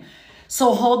 anything?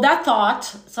 So hold that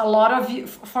thought. It's a lot of you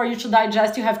for you to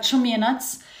digest. You have 2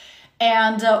 minutes.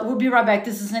 And we'll be right back.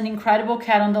 This is an incredible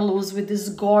cat on the loose with this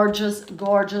gorgeous,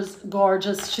 gorgeous,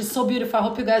 gorgeous. She's so beautiful. I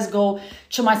hope you guys go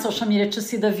to my social media to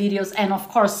see the videos. And of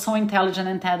course, so intelligent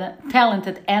and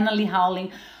talented Annalie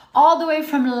Howling, all the way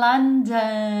from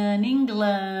London,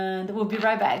 England. We'll be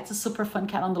right back. It's a super fun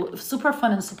cat on the loose, super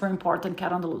fun and super important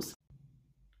cat on the loose.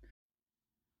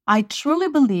 I truly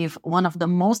believe one of the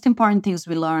most important things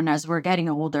we learn as we're getting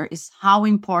older is how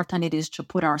important it is to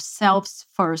put ourselves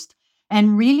first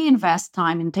and really invest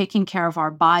time in taking care of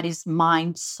our bodies,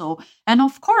 mind, soul, and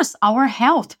of course, our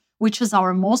health, which is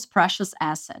our most precious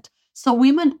asset. So,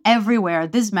 women everywhere,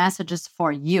 this message is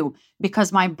for you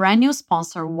because my brand new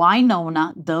sponsor,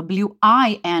 Winona,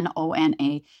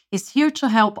 Winona, is here to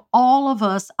help all of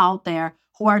us out there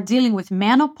who are dealing with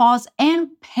menopause and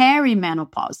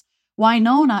perimenopause.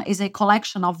 Winona is a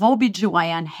collection of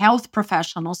OBGYN health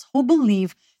professionals who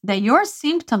believe that your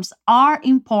symptoms are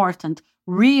important,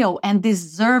 real, and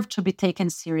deserve to be taken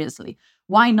seriously.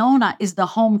 Winona is the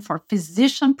home for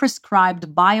physician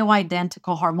prescribed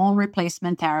bioidentical hormone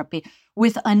replacement therapy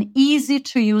with an easy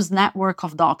to use network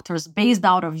of doctors based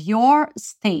out of your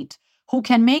state who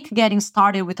can make getting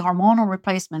started with hormonal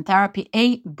replacement therapy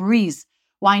a breeze.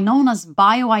 Winona's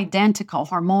bioidentical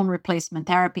hormone replacement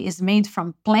therapy is made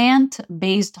from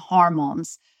plant-based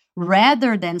hormones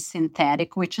rather than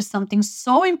synthetic, which is something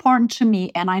so important to me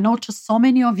and I know to so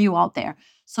many of you out there.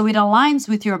 So it aligns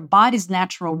with your body's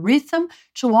natural rhythm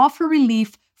to offer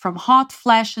relief from hot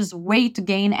flashes, weight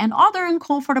gain, and other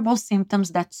uncomfortable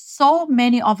symptoms that so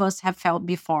many of us have felt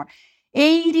before.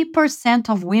 80%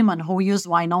 of women who use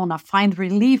Winona find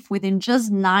relief within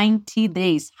just 90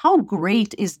 days. How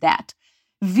great is that?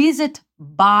 Visit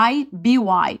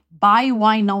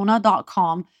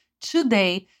buywinona.com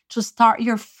today to start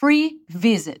your free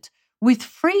visit. With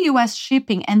free US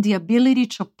shipping and the ability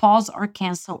to pause or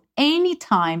cancel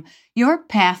anytime, your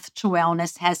path to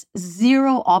wellness has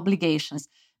zero obligations.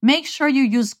 Make sure you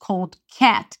use code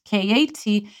CAT,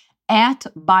 K-A-T, at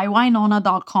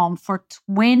buywinona.com for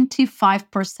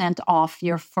 25% off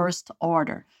your first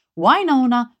order.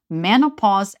 Winona,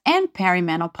 menopause and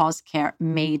perimenopause care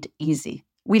made easy.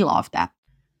 We love that.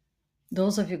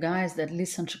 Those of you guys that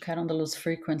listen to Cat on the Loose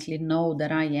frequently know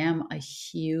that I am a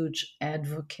huge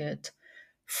advocate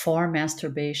for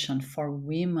masturbation, for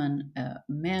women,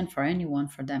 men, for anyone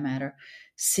for that matter,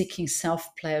 seeking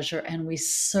self pleasure. And we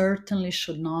certainly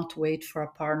should not wait for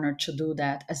a partner to do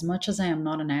that. As much as I am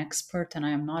not an expert and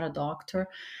I am not a doctor,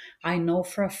 I know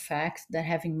for a fact that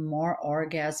having more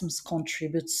orgasms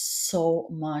contributes so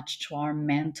much to our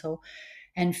mental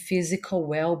and physical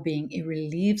well being. It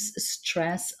relieves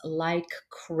stress like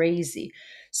crazy.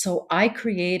 So, I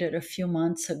created a few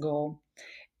months ago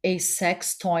a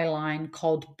sex toy line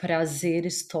called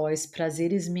Prazeres Toys.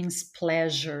 Prazeres means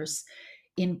pleasures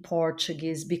in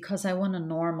Portuguese because I want to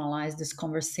normalize this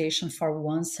conversation for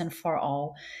once and for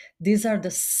all. These are the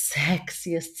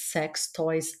sexiest sex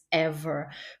toys ever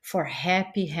for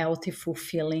happy, healthy,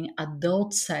 fulfilling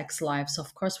adult sex lives.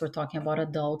 Of course, we're talking about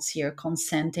adults here,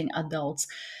 consenting adults.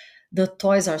 The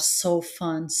toys are so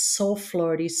fun, so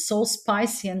flirty, so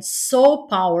spicy, and so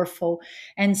powerful.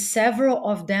 And several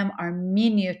of them are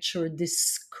miniature,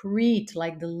 discreet,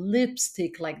 like the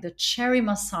lipstick, like the cherry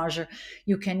massager.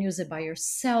 You can use it by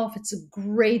yourself. It's a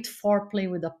great foreplay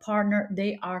with a partner.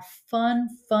 They are fun,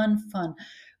 fun, fun.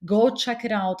 Go check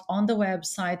it out on the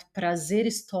website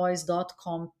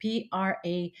prazerestoys.com,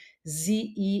 Prazeres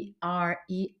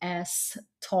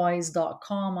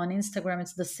toys.com. On Instagram,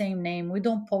 it's the same name. We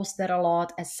don't post that a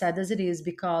lot, as sad as it is,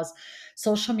 because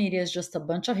social media is just a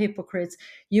bunch of hypocrites.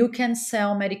 You can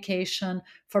sell medication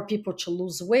for people to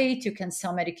lose weight. You can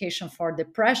sell medication for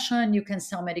depression. You can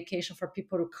sell medication for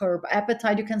people to curb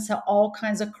appetite. You can sell all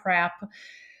kinds of crap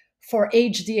for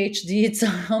ADHD. It's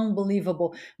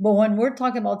unbelievable. But when we're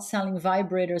talking about selling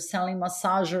vibrators, selling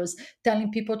massagers,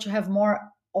 telling people to have more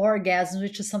orgasms,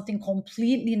 which is something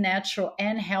completely natural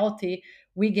and healthy,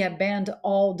 we get banned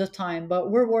all the time.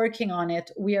 But we're working on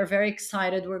it. We are very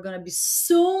excited. We're going to be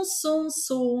soon, soon,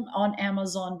 soon on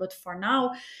Amazon. But for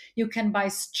now, you can buy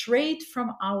straight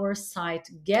from our site.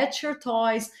 Get your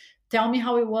toys. Tell me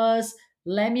how it was.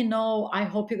 Let me know. I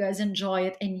hope you guys enjoy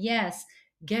it. And yes,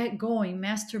 get going,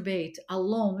 masturbate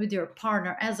alone with your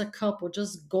partner as a couple.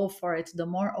 Just go for it. The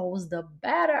more O's, the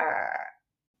better.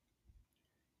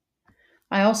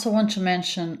 I also want to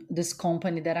mention this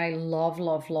company that I love,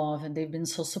 love, love, and they've been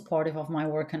so supportive of my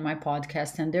work and my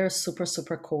podcast, and they're super,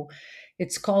 super cool.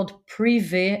 It's called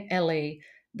Privé LA,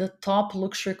 the top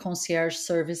luxury concierge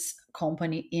service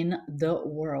company in the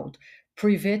world.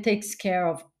 Privé takes care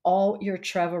of all your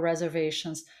travel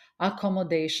reservations,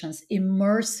 accommodations,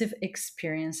 immersive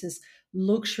experiences,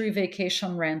 luxury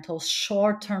vacation rentals,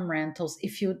 short term rentals.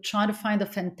 If you try to find a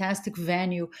fantastic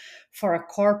venue for a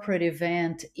corporate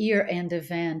event, year end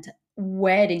event,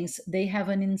 weddings, they have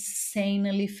an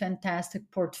insanely fantastic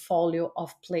portfolio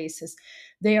of places.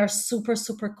 They are super,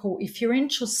 super cool. If you're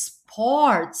into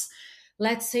sports,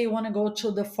 let's say you want to go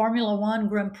to the Formula One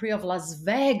Grand Prix of Las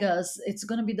Vegas. It's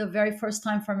going to be the very first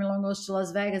time Formula One goes to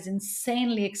Las Vegas.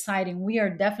 Insanely exciting. We are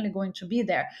definitely going to be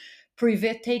there.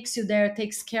 Privé takes you there,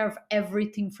 takes care of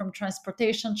everything from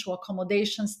transportation to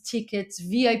accommodations, tickets,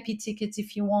 VIP tickets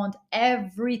if you want,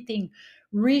 everything.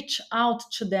 Reach out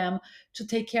to them to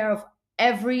take care of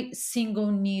every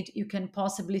single need you can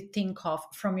possibly think of,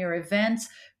 from your events,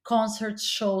 concerts,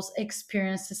 shows,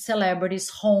 experiences, celebrities,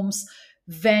 homes,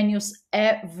 venues,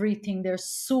 everything. They're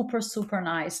super, super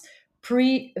nice.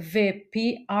 Privé,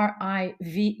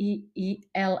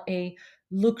 Priveela,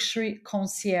 luxury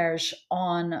concierge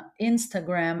on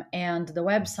Instagram, and the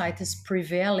website is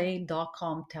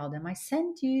privela.com. Tell them I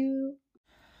sent you.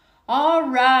 All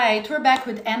right, we're back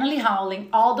with Annalie Howling,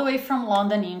 all the way from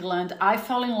London, England. I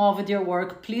fell in love with your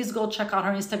work. Please go check out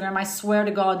her Instagram. I swear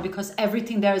to God, because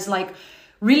everything there is like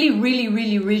really, really,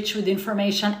 really rich with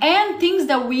information and things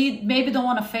that we maybe don't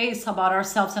want to face about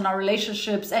ourselves and our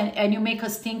relationships. And you make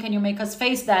us think and you make us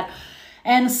face that.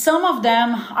 And some of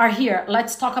them are here.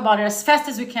 Let's talk about it as fast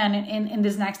as we can in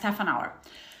this next half an hour.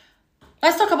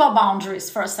 Let's talk about boundaries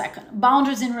for a second.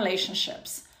 Boundaries in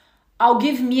relationships. I'll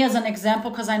give me as an example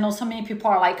because I know so many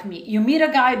people are like me. You meet a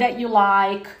guy that you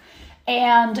like,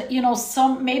 and you know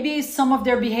maybe some of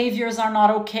their behaviors are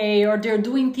not okay, or they're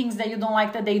doing things that you don't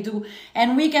like that they do,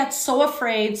 and we get so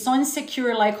afraid, so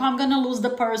insecure, like, oh, I'm gonna lose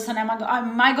the person, am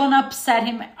I gonna upset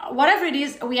him, whatever it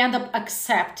is. We end up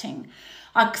accepting,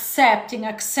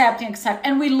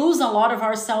 and we lose a lot of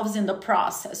ourselves in the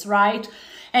process, right?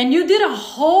 And you did a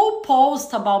whole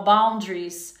post about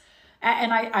boundaries,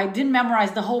 and I didn't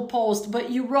memorize the whole post,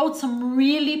 but you wrote some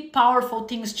really powerful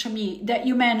things to me that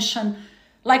you mentioned.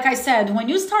 Like I said, when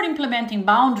you start implementing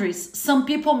boundaries, some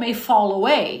people may fall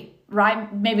away,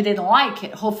 right? Maybe they don't like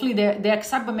it. Hopefully they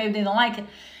accept, but maybe they don't like it.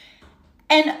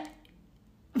 And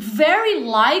very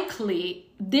likely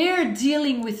they're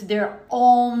dealing with their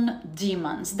own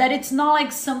demons, that it's not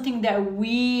like something that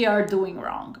we are doing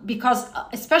wrong. Because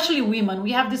especially women,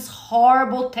 we have this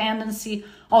horrible tendency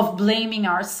of blaming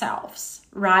ourselves,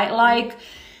 right? Like,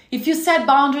 if you set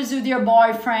boundaries with your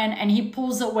boyfriend and he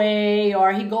pulls away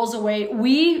or he goes away,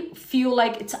 we feel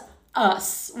like it's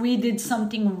us. We did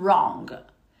something wrong.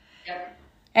 Yep.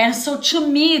 And so to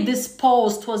me, this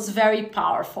post was very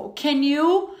powerful. Can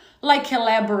you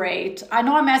elaborate? I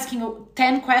know I'm asking you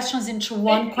 10 questions into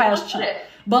one question,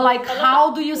 but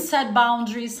how do you set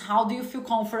boundaries? How do you feel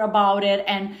comfortable about it?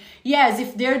 And yes,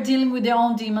 if they're dealing with their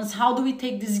own demons, how do we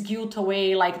take this guilt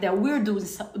away, like that we're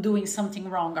doing something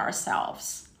wrong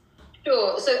ourselves?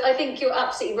 Sure. So I think you're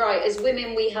absolutely right. As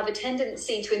women, we have a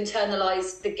tendency to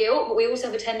internalize the guilt, but we also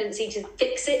have a tendency to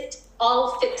fix it.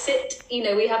 I'll fix it.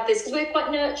 We have this because we're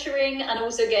quite nurturing, and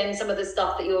also, again, some of the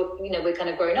stuff that we're kind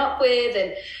of grown up with.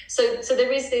 And so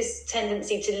there is this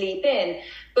tendency to leap in.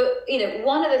 But,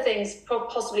 one of the things,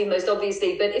 possibly most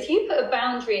obviously, but if you put a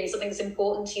boundary in something that's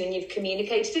important to you and you've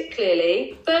communicated it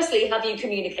clearly, firstly, have you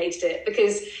communicated it?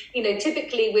 Because,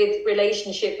 typically with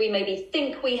relationship, we maybe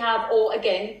think we have, or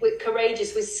again, we're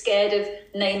courageous, we're scared of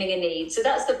naming a need. So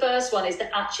that's the first one, is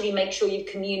to actually make sure you've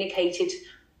communicated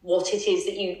what it is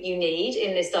that you need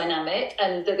in this dynamic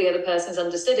and that the other person's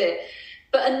understood it.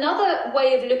 But another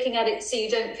way of looking at it so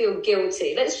you don't feel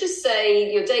guilty, let's just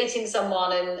say you're dating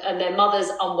someone and their mother's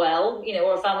unwell,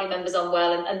 or a family member's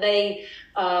unwell, and they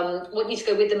want you to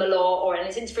go with them a lot, and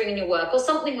it's interfering in your work or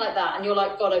something like that. And you're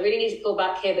like, God, I really need to pull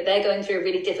back here, but they're going through a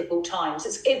really difficult time.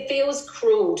 So it feels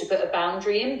cruel to put a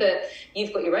boundary in, but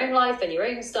you've got your own life and your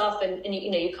own stuff, and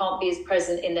you can't be as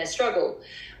present in their struggle.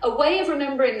 A way of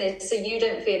remembering this so you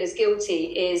don't feel as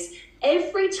guilty is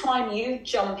every time you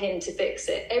jump in to fix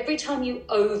it, every time you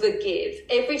overgive,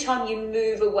 every time you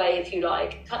move away, if you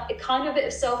like, kind of a bit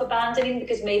of self-abandoning,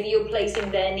 because maybe you're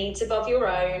placing their needs above your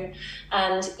own,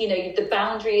 and the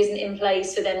boundary isn't in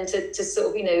place for them to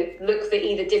sort of look for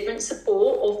either different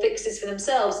support or fixes for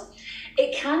themselves.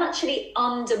 It can actually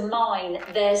undermine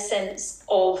their sense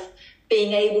of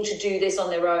being able to do this on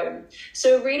their own.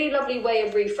 So a really lovely way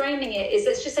of reframing it is,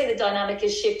 let's just say the dynamic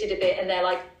has shifted a bit and they're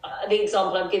like, the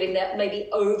example I'm giving, that maybe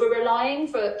over-relying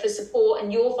for support,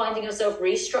 and you're finding yourself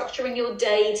restructuring your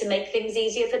day to make things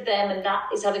easier for them, and that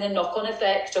is having a knock-on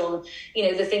effect on, you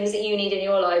know, the things that you need in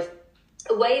your life.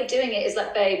 A way of doing it is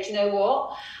like, babe, do you know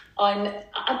what? I'm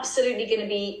absolutely going to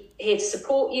be here to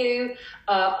support you.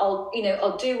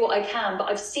 I'll do what I can, but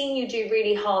I've seen you do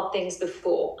really hard things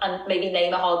before, and maybe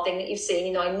name a hard thing that you've seen.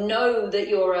 You know, I know that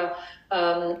you're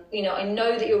I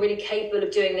know that you're really capable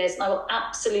of doing this, and I will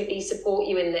absolutely support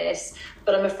you in this,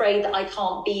 but I'm afraid that I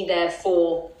can't be there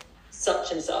for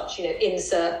such and such, you know,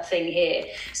 insert thing here.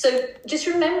 So just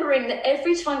remembering that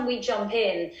every time we jump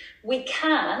in, we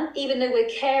can, even though we're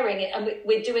caring and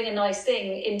we're doing a nice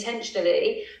thing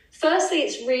intentionally, firstly,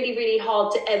 it's really, really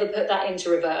hard to ever put that into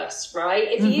reverse, right?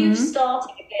 If you start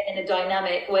to get in a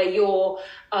dynamic where you're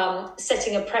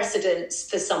setting a precedence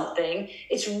for something,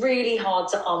 it's really hard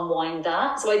to unwind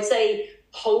that. So I'd say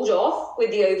hold off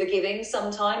with the overgiving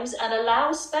sometimes and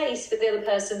allow space for the other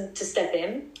person to step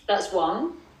in. That's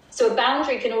one. So a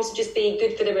boundary can also just be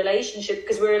good for the relationship,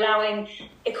 because we're allowing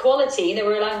equality, you know,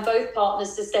 we're allowing both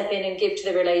partners to step in and give to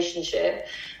the relationship,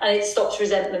 and it stops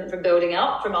resentment from building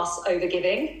up from us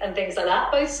overgiving and things like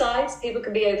that. Both sides, people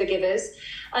can be overgivers.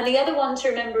 And the other one to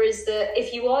remember is that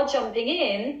if you are jumping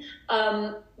in,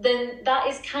 then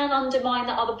that can undermine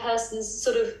that other person's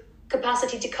sort of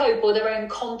capacity to cope or their own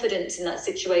confidence in that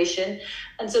situation.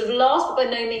 And sort of last but by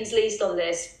no means least on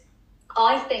this,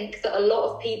 I think that a lot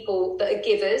of people that are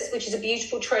givers, which is a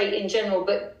beautiful trait in general,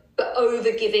 but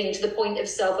over giving to the point of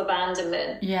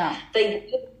self-abandonment, they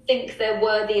think they're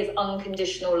worthy of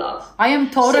unconditional love. I am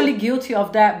totally guilty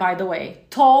of that, by the way.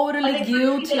 Totally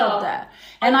guilty of that.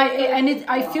 And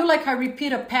I feel like I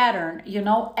repeat a pattern, you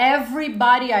know.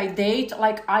 Everybody I date,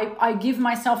 like I give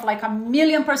myself like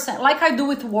 1,000,000%, like I do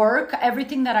with work,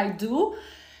 everything that I do.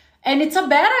 And it's a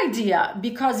bad idea,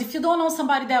 because if you don't know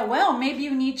somebody that well, maybe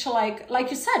you need to, like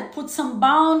you said, put some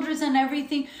boundaries and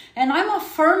everything. And I'm a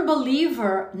firm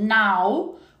believer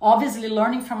now, obviously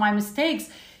learning from my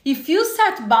mistakes. If you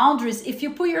set boundaries, if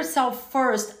you put yourself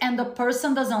first and the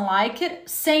person doesn't like it,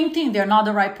 same thing, they're not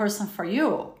the right person for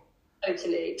you.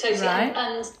 Totally. Right?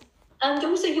 And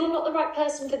also, you're not the right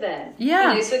person for them. Yeah.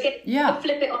 You know, so again, to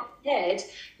flip it on its head,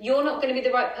 you're not going to be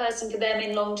the right person for them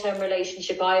in long-term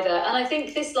relationship either. And I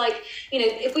think this, like, you know,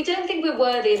 if we don't think we're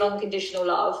worthy of unconditional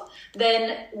love,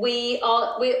 then we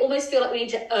almost feel like we need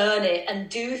to earn it and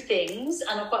do things.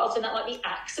 And quite often that might be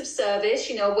acts of service,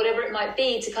 you know, whatever it might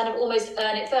be, to kind of almost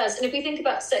earn it first. And if we think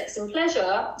about sex and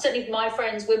pleasure, certainly my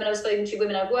friends, women I've spoken to,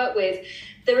 women I've worked with,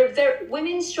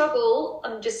 women struggle,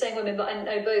 I'm just saying women, but I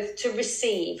know both, to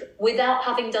receive without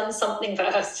having done something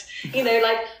first. You know,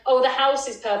 like, oh, the house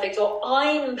is perfect, or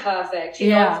I'm perfect.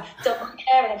 You know, I've done my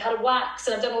hair and I've had a wax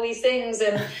and I've done all these things,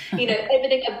 and, you know,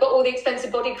 everything, I've got all the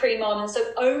expensive body cream on, and so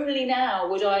only now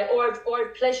would I, or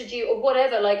I've pleasured you, or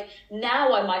whatever, like,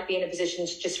 now I might be in a position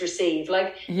to just receive.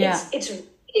 Like, it's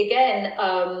again,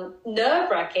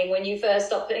 nerve-wracking when you first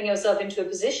start putting yourself into a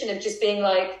position of just being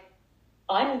like,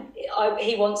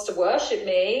 he wants to worship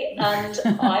me, and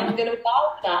I'm going to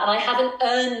allow that, and I haven't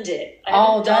earned it.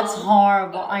 That's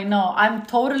horrible. I know. I'm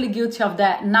totally guilty of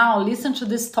that. Now, listen to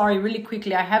this story really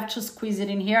quickly. I have to squeeze it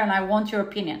in here, and I want your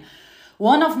opinion.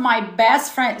 One of my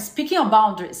best friends, speaking of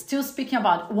boundaries,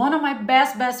 one of my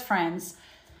best friends,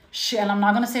 and I'm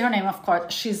not going to say her name, of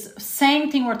course. She's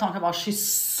same thing we're talking about. She's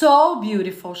so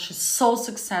beautiful. She's so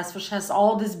successful. She has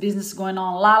all this business going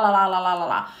on. La, la, la, la, la, la,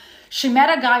 la. She met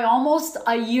a guy almost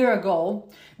a year ago.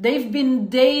 They've been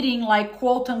dating, like,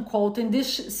 quote unquote, in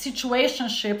this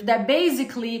situationship that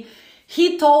basically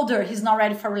he told her he's not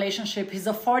ready for a relationship. He's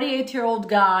a 48-year-old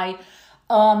guy,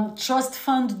 trust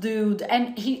fund dude.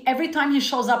 And every time he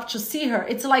shows up to see her,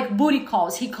 it's like booty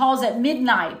calls. He calls at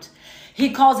midnight.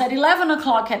 He calls at 11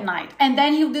 o'clock at night, and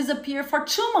then he'll disappear for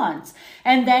 2 months,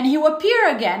 and then he'll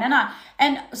appear again.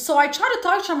 And so I try to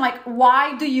talk to him, like,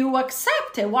 why do you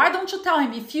accept it? Why don't you tell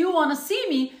him, if you want to see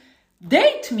me,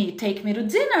 date me, take me to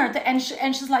dinner? And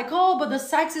she's like, oh, but the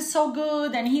sex is so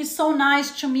good, and he's so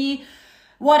nice to me,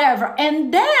 whatever.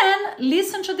 And then,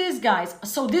 listen to this, guys.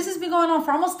 So this has been going on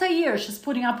for almost a year. She's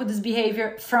putting up with this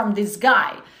behavior from this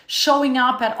guy, showing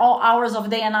up at all hours of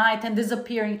day and night and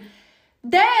disappearing.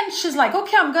 Then she's like,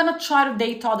 okay, I'm going to try to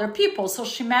date other people. So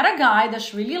she met a guy that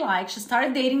she really liked. She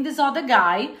started dating this other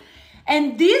guy.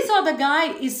 And this other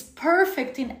guy is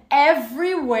perfect in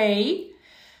every way.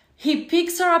 He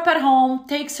picks her up at home,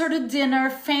 takes her to dinner,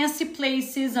 fancy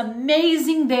places,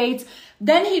 amazing dates.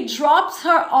 Then he drops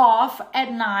her off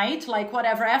at night, like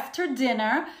whatever, after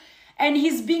dinner. and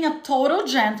he's being a total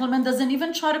gentleman, doesn't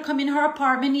even try to come in her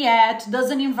apartment yet,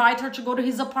 doesn't invite her to go to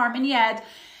his apartment yet.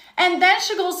 And then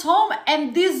she goes home,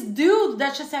 and this dude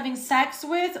that she's having sex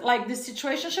with, like this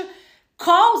situationship,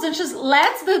 calls and just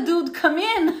lets the dude come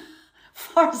in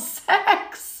for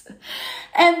sex.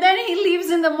 And then he leaves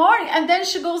in the morning, and then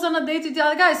she goes on a date with the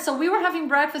other guy. So we were having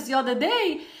breakfast the other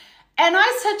day, and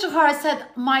I said to her, I said,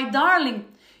 my darling,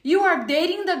 you are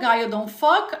dating the guy you don't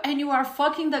fuck, and you are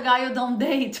fucking the guy you don't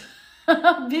date.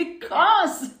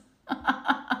 Because,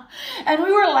 and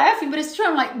we were laughing, but it's true.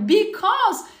 I'm like,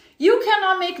 because you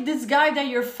cannot make this guy that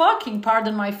you're fucking,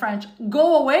 pardon my French,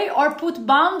 go away or put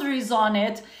boundaries on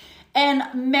it. And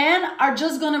men are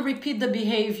just going to repeat the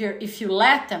behavior if you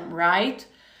let them, right?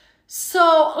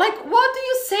 So, like, what do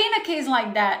you say in a case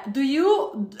like that?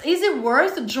 Is it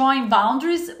worth drawing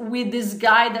boundaries with this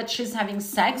guy that she's having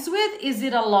sex with? Is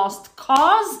it a lost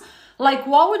cause? Like,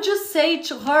 what would you say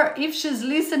to her if she's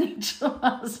listening to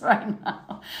us right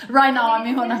now?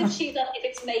 If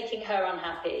it's making her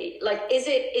unhappy, like, is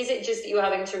it just that you're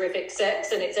having terrific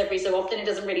sex and it's every so often, it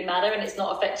doesn't really matter and it's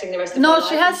not affecting the rest of her life? No,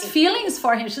 she has feelings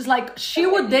for him. She's like, she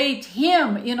would date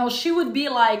him. You know, she would be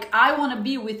like, I want to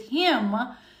be with him.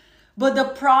 But the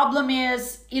problem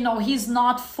is, you know, he's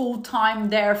not full-time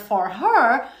there for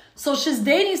her. So she's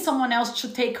dating someone else to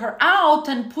take her out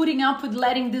and putting up with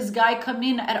letting this guy come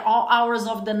in at all hours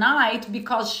of the night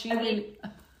because she really...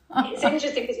 It's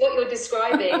interesting because what you're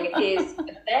describing is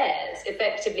affairs,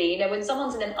 effectively. You know, when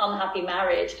someone's in an unhappy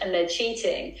marriage and they're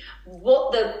cheating,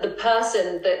 what the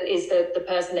person that is the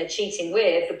person they're cheating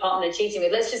with, the partner they're cheating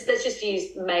with, let's just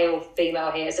use male,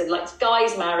 female here. So like,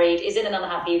 guy's married, is in an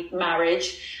unhappy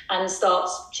marriage and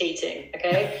starts cheating,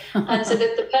 okay? And so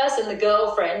the person, the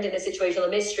girlfriend in a situation, or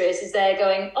the mistress, is there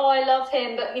going, oh, I love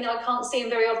him, but, you know, I can't see him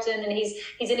very often, and he's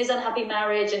in his unhappy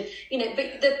marriage. And, you know,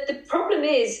 but the problem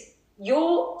is,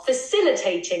 you're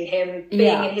facilitating him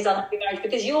being in his unhappy marriage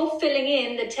because you're filling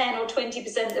in the 10 or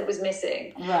 20% that was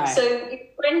missing. Right. So your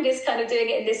friend is kind of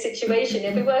doing it in this situation.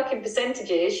 If we work in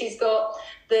percentages, she's got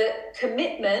the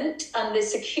commitment and the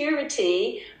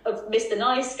security of Mr.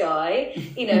 Nice Guy,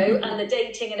 you know, and the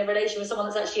dating and a relation with someone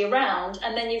that's actually around.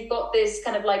 And then you've got this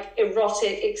kind of like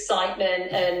erotic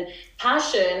excitement and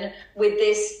passion with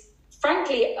this,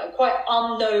 frankly, quite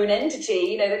unknown entity,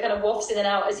 you know, that kind of wafts in and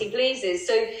out as he pleases.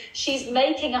 So she's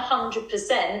making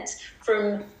 100%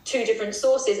 from two different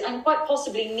sources, and quite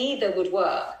possibly neither would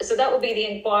work. So that would be the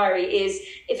inquiry, is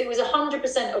if it was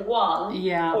 100% of one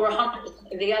or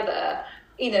 100% of the other,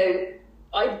 you know,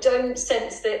 I don't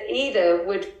sense that either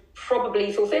would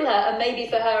probably fulfill her. And maybe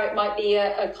for her, it might be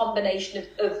a combination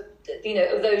of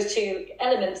those two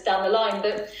elements down the line.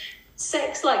 But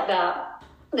sex like that,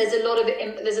 there's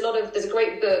a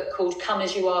great book called Come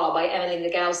As You Are by Emily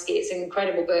Nagoski. It's an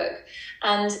incredible book.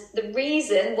 And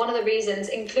one of the reasons,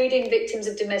 including victims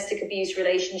of domestic abuse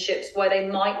relationships, why they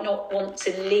might not want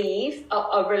to leave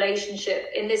a relationship.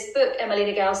 In this book, Emily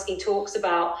Nagoski talks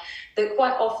about that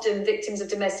quite often victims of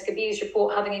domestic abuse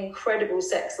report having incredible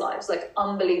sex lives, like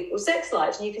unbelievable sex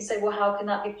lives. And you can say, well, how can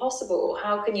that be possible?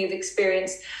 How can you've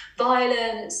experienced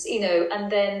violence, you know,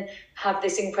 and then have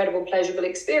this incredible pleasurable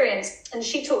experience? And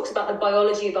she talks about the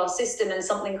biology of our system and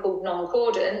something called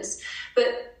non-accordance.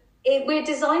 But we're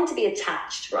designed to be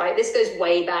attached, right? This goes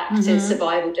way back to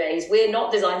survival days. We're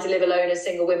not designed to live alone as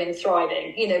single women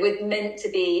thriving. You know, we're meant to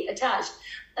be attached.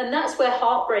 And that's where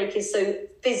heartbreak is so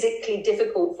physically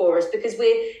difficult for us, because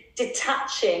we're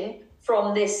detaching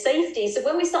from this safety. So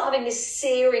when we start having this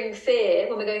searing fear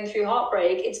when we're going through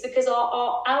heartbreak, it's because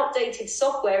our outdated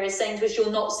software is saying to us,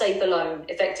 you're not safe alone,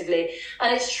 effectively.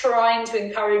 And it's trying to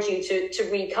encourage you to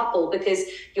recouple because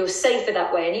you're safer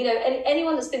that way. And, you know,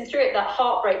 anyone that's been through it, that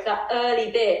heartbreak, that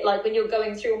early bit, like when you're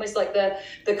going through almost like the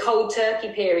cold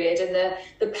turkey period and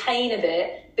the pain of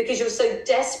it, because you're so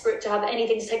desperate to have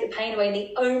anything to take the pain away, and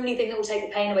the only thing that will take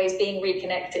the pain away is being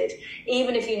reconnected.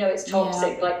 Even if you know it's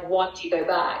toxic, like, why do you go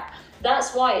back?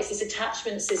 That's why it's this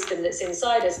attachment system that's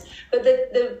inside us. But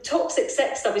the toxic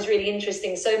sex stuff is really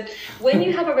interesting. So when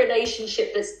you have a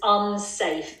relationship that's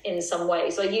unsafe in some way,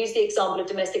 so I use the example of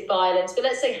domestic violence, but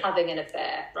let's say having an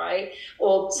affair, right?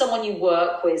 Or someone you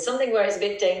work with, something where it's a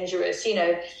bit dangerous, you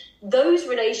know, those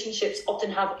relationships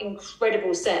often have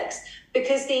incredible sex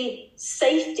because the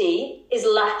safety is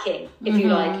lacking, if you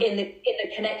like, in the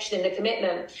connection, in the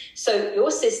commitment. So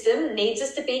your system needs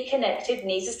us to be connected,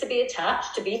 needs us to be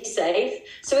attached, to be safe.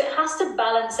 So it has to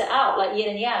balance it out like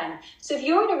yin and yang. So if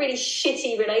you're in a really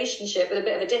shitty relationship with a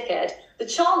bit of a dickhead, the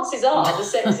chances are the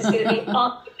sex is going to be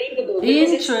unbelievable.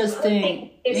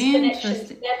 Interesting. It's connection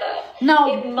together.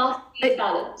 Now, it must be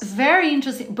balanced. Very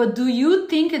interesting. But do you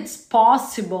think it's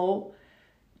possible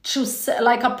to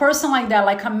like a person like that,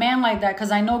 like a man like that,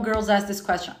 because I know girls ask this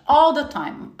question all the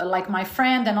time, like my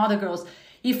friend and other girls.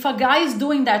 If a guy is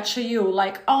doing that to you,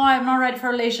 like, oh, I'm not ready for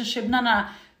a relationship, no,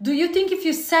 do you think if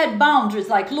you set boundaries,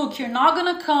 like, look, you're not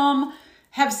gonna come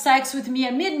have sex with me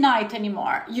at midnight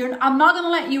anymore, I'm not gonna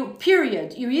let you,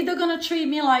 period, you're either gonna treat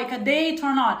me like a date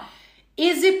or not,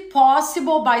 is it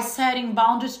possible by setting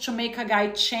boundaries to make a guy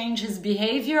change his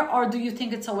behavior, or do you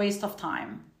think it's a waste of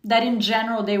time? That in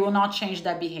general, they will not change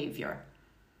that behavior?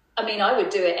 I mean, I would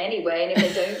do it anyway, and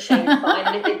if they don't change, fine,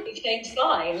 and if they do change,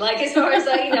 fine. Like, as far as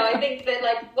I think that,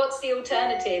 like, what's the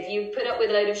alternative? You put up with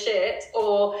a load of shit,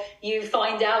 or you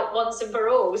find out once and for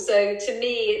all. So to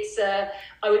me, it's,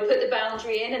 I would put the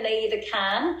boundary in, and they either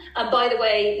can, and by the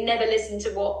way, never listen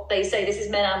to what they say. This is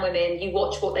men and women. You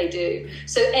watch what they do.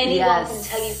 So anyone can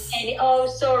tell you oh,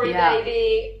 sorry,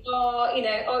 baby, oh,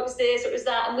 it was this, it was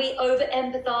that, and we over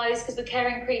empathize because we're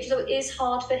caring creatures. Oh, it is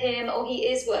hard for him, or he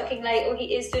is working late, or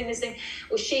he is doing this thing,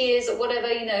 or she is, or whatever,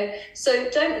 So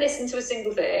don't listen to a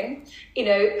single thing.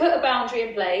 Put a boundary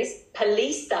in place,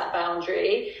 police that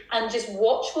boundary, and just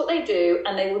watch what they do,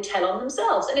 and they will tell on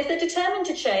themselves. And if they're determined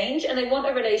to change and they want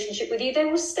a relationship with you, they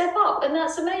will step up, and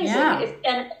that's amazing.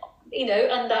 And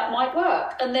that might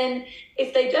work. And then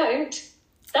if they don't,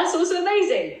 that's also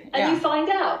amazing, and you find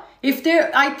out. If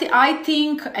they're, I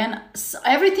think, and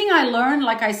everything I learned,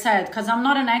 like I said, because I'm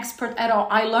not an expert at all,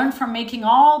 I learned from making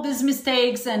all these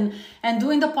mistakes and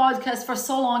doing the podcast for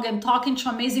so long and talking to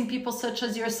amazing people such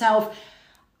as yourself.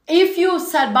 If you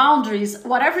set boundaries,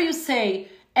 whatever you say,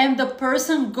 and the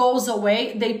person goes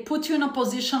away, they put you in a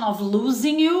position of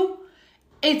losing you,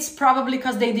 it's probably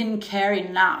because they didn't care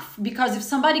enough. Because if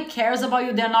somebody cares about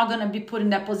you, they're not going to be put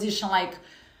in that position like,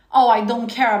 oh, I don't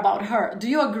care about her. Do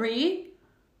you agree?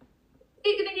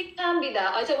 It can be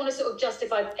that. I don't want to sort of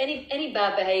justify any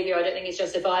bad behavior. I don't think it's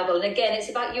justifiable. And again, it's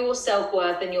about your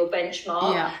self-worth and your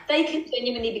benchmark. Yeah. They could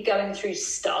genuinely be going through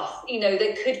stuff.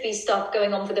 There could be stuff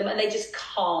going on for them, and they just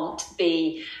can't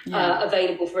be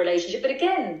available for a relationship. But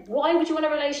again, why would you want a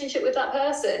relationship with that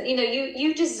person?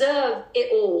 You deserve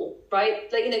it all,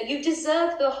 right? Like, you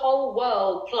deserve the whole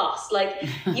world plus. Like,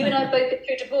 you and I have both been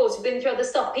through divorce, we've been through other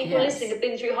stuff. People listening have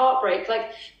been through heartbreak.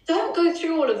 Like, don't go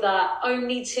through all of that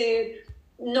only to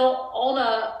not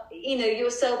honor,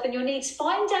 yourself and your needs.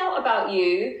 Find out about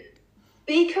you.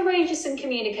 Be courageous and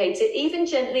communicate it, even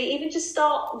gently, even just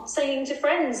start saying to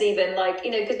friends, even like,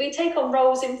 because we take on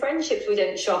roles in friendships. We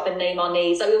don't show up and name our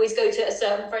needs. Like, we always go to a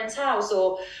certain friend's house,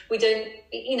 or we don't,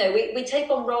 we take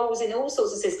on roles in all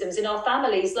sorts of systems in our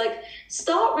families. Like,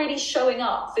 start really showing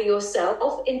up for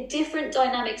yourself in different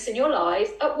dynamics in your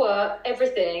life, at work,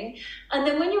 everything. And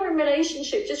then when you're in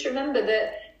relationship, just remember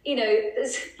that,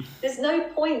 there's no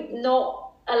point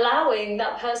not allowing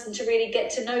that person to really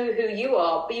get to know who you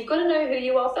are, but you've got to know who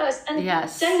you are first. And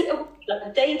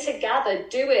day to gather,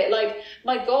 do it. Like,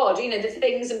 my God, the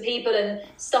things and people and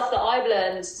stuff that I've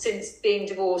learned since being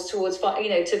divorced towards,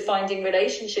 to finding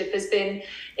relationship has been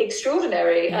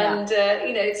extraordinary. And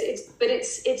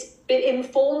it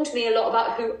informed me a lot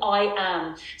about who I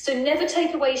am. So never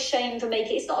take away shame for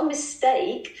making. It's not a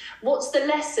mistake. What's the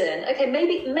lesson? Okay,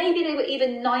 maybe they were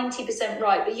even 90%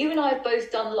 right, but you and I have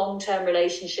both done long-term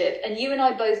relationship, and you and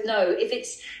I both know if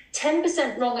it's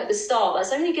 10% wrong at the start,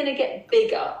 that's only going to get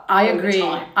bigger. I agree.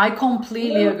 Time. I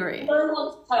completely agree. No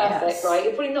one's perfect, right?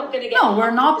 You're probably not going to get. No,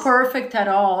 we're not perfect at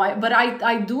all. But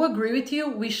I do agree with you.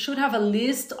 We should have a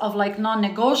list of like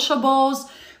non-negotiables.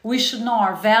 We should know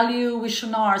our value. We should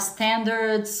know our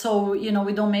standards. So,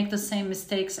 we don't make the same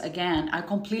mistakes again. I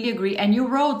completely agree. And you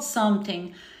wrote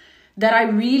something that I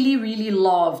really, really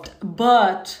loved.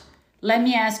 But let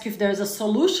me ask you if there's a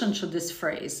solution to this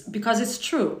phrase, because it's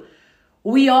true.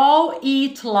 We all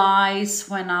eat lies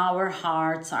when our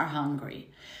hearts are hungry.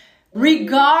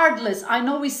 Regardless, I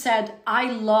know we said,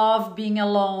 I love being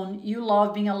alone. You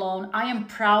love being alone. I am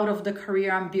proud of the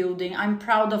career I'm building. I'm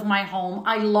proud of my home.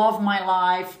 I love my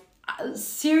life.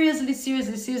 Seriously.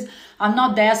 I'm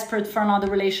not desperate for another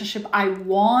relationship. I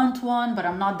want one, but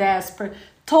I'm not desperate.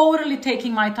 Totally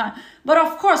taking my time. But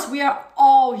of course, we are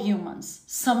all humans.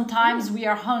 Sometimes we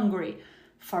are hungry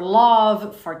for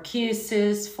love, for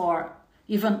kisses, for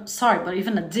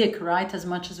even a dick, right? As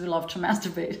much as we love to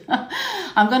masturbate.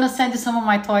 I'm going to send you some of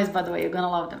my toys, by the way. You're going to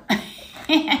love them.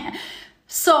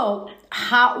 So,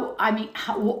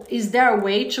 is there a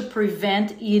way to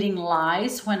prevent eating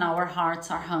lies when our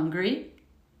hearts are hungry?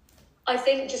 I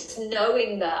think just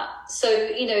knowing that. So,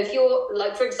 if you're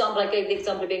like, for example, I gave the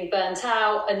example of being burnt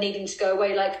out and needing to go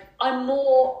away. Like, I'm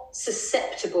more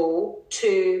susceptible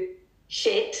to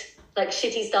shit like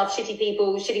shitty stuff, shitty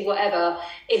people, shitty whatever,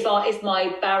 if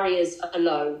my barriers are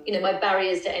low, you know, my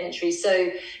barriers to entry. So,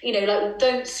 you know, like,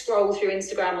 don't scroll through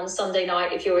Instagram on Sunday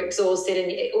night if you're exhausted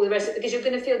and all the rest of it, because you're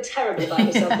going to feel terrible about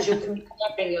yourself because you're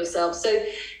comparing yourself. So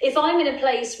if I'm in a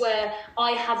place where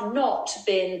I have not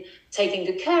been taking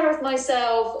good care of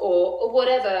myself or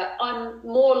whatever, I'm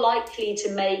more likely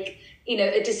to make, you know,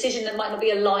 a decision that might not be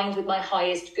aligned with my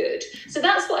highest good. So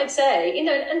that's what I'd say, you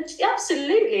know, and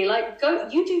absolutely, like, go,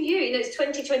 you do you, you know, it's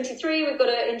 2023, we've got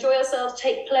to enjoy ourselves,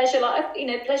 take pleasure, like, you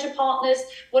know, pleasure partners,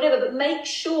 whatever, but make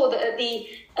sure that at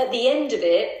the end of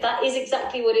it, that is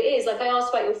exactly what it is. Like I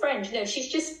asked about your friend, you know, she's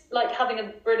just like having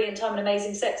a brilliant time and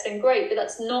amazing sex, then great, but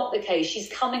that's not the case. She's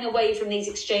coming away from these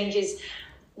exchanges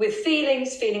with feeling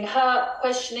hurt,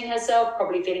 questioning herself,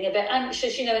 probably feeling a bit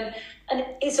anxious, you know, and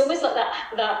it's almost like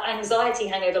that anxiety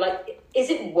hangover, like, is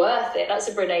it worth it? That's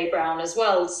a Brene Brown as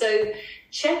well. So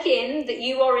check in that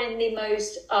you are in the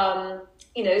most,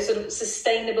 you know, sort of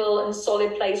sustainable and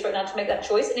solid place right now to make that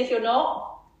choice. And if you're not,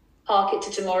 park it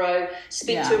to tomorrow.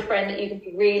 Speak to a friend that you can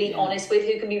be really honest with,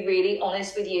 who can be really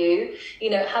honest with you. You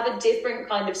know, have a different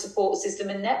kind of support system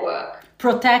and network.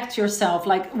 Protect yourself.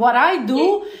 Like what I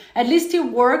do, at least it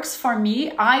works for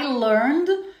me. I learned,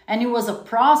 and it was a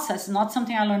process, not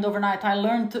something I learned overnight. I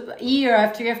learned year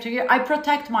after year after year. I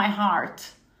protect my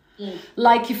heart.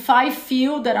 Like if I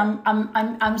feel that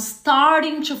I'm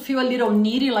starting to feel a little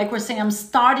needy, like we're saying, I'm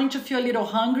starting to feel a little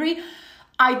hungry,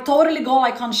 I totally go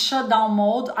like on shutdown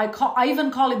mode. I even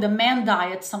call it the man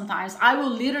diet sometimes. I will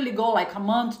literally go like a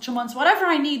month, 2 months, whatever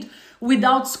I need,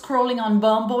 without scrolling on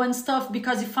Bumble and stuff.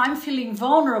 Because if I'm feeling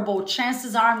vulnerable,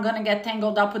 chances are I'm going to get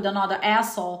tangled up with another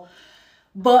asshole.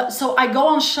 But so I go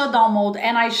on shutdown mode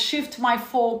and I shift my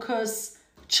focus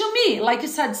to me. Like you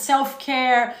said,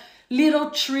 self-care,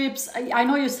 little trips. I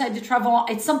know you said you travel.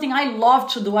 It's something I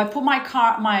love to do. I put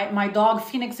my dog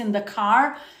Phoenix in the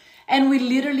car, and we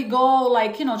literally go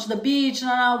like, you know, to the beach.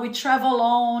 We travel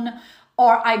alone.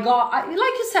 Or like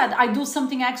you said, I do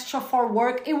something extra for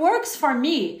work. It works for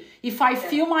me. If I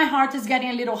feel my heart is getting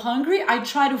a little hungry, I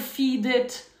try to feed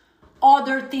it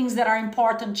other things that are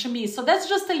important to me. So that's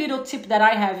just a little tip that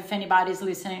I have if anybody's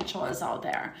listening to us out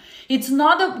there. It's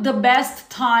not the best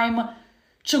time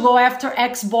to go after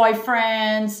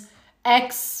ex-boyfriends,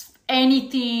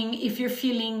 anything if you're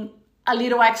feeling a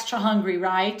little extra hungry,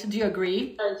 right? Do you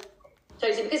agree?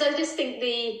 Totally, because I just think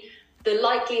the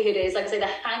likelihood is, like I say, the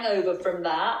hangover from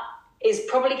that is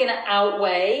probably going to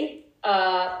outweigh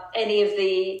any of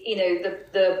the, you know,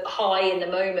 the high in the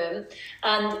moment.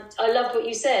 And I loved what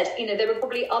you said. You know, there are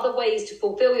probably other ways to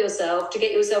fulfill yourself, to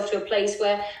get yourself to a place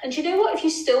where, and you know what, if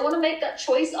you still want to make that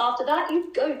choice after that,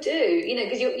 you go do, you know,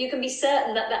 because you can be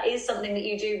certain that that is something that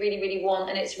you do really, really want,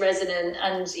 and it's resonant,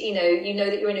 and you know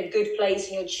that you're in a good place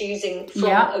and you're choosing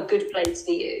from a good place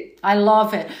for you. I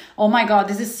love it. Oh my God,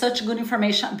 this is such good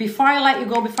information. Before I let you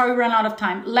go, before we run out of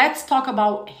time, let's talk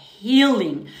about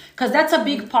healing, because that's a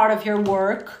big part of your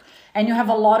work and you have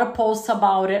a lot of posts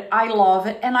about it. I love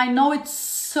it, and I know it's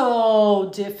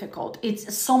so difficult.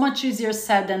 It's so much easier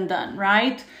said than done,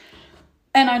 right?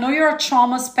 And I know you're a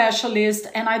trauma specialist,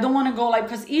 and I don't want to go like,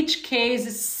 because each case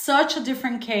is such a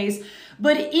different case,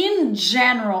 but in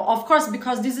general, of course,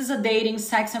 because this is a dating,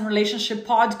 sex and relationship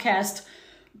podcast,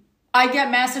 I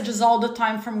get messages all the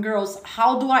time from girls.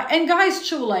 How do I, and guys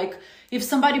too, like, if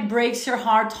somebody breaks your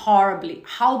heart horribly,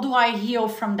 how do I heal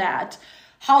from that?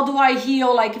 How do I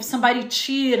heal, like, if somebody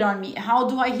cheated on me? How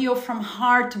do I heal from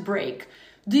heartbreak?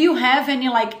 Do you have any,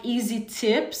 like, easy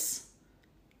tips?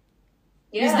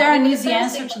 Yeah, is there an easy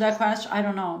answer to that question? I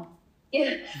don't know.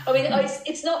 Yeah, I mean,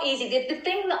 it's not easy. The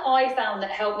thing that I found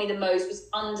that helped me the most was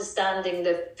understanding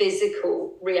the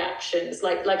physical reactions.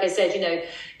 Like I said, you know,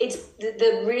 it's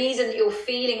the reason that you're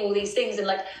feeling all these things. And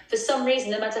like, for some reason,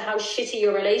 no matter how shitty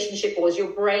your relationship was,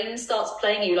 your brain starts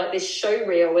playing you like this show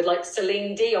reel with like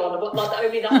Celine Dion, like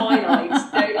only the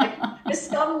highlights. You know, like, for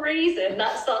some reason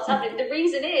that starts happening. The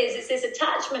reason is it's this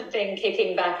attachment thing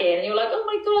kicking back in, and you're like, oh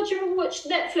my God, you watched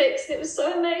Netflix and it was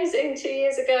so amazing 2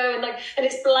 years ago, and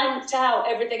it's blanked out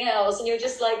everything else, and you're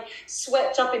just like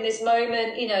swept up in this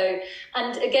moment, you know.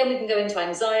 And again, we can go into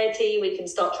anxiety. We can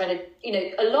start trying to, you know,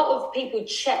 a lot of people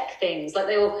check things, like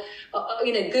they will,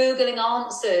 you know, Googling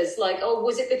answers like, oh,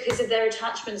 was it because of their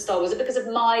attachment style? Was it because of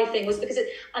my thing? Was it because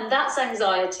and that's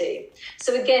anxiety.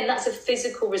 So again, that's a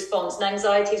physical response, and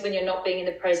anxiety is when you're not being in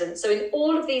the present. So in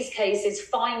all of these cases,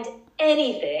 find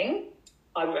anything.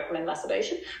 I would recommend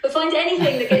masturbation, but find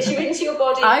anything that gets you into your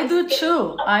body. I do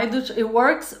too. It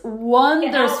works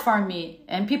wonders for me.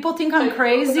 And people think I'm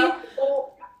crazy.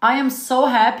 I am so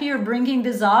happy you're bringing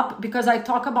this up because I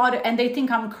talk about it and they think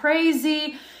I'm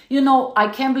crazy. You know, I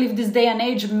can't believe this day and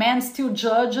age, men still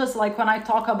judge us. Like when I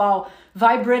talk about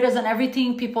vibrators and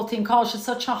everything, people think, oh, she's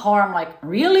such a whore. I'm like,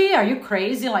 really? Are you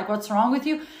crazy? Like, what's wrong with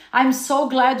you? I'm so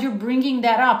glad you're bringing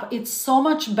that up. It's so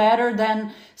much better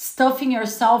than stuffing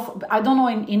yourself. I don't know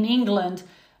in England,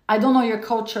 I don't know your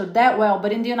culture that well,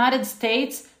 but in the United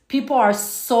States, people are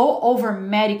so over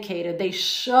medicated. They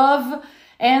shove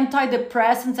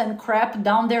antidepressants and crap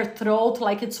down their throat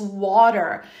like it's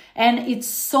water. And it's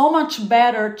so much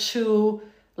better to,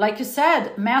 like you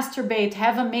said, masturbate,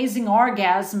 have amazing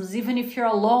orgasms, even if you're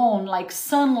alone, like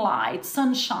sunlight,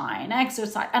 sunshine,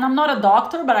 exercise. And I'm not a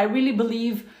doctor, but I really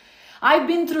believe I've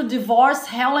been through divorce,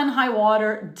 hell and high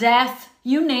water, death,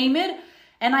 you name it.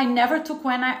 And I never took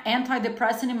an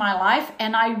antidepressant in my life.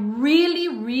 And I really,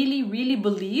 really, really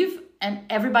believe, and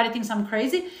everybody thinks I'm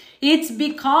crazy, it's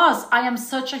because I am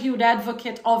such a huge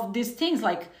advocate of these things,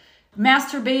 like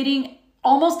masturbating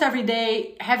almost every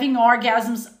day, having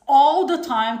orgasms all the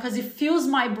time, because it fills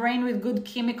my brain with good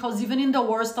chemicals, even in the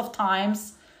worst of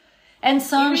times. And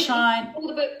sunshine. All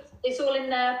the books, it's all in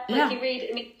there. Like you read,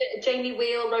 I mean, Jamie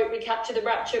Wheel wrote Recapture the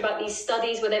Rapture about these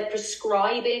studies where they're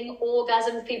prescribing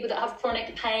orgasm for people that have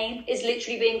chronic pain. Is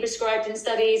literally being prescribed in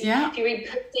studies. Yeah. If you read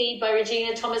Pussy by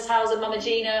Regina Thomas Hauser, Mama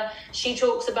Gina, she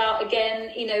talks about,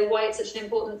 again, you know, why it's such an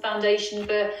important foundation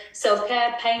for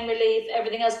self-care, pain relief,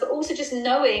 everything else, but also just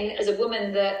knowing as a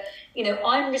woman that, you know,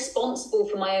 I'm responsible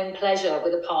for my own pleasure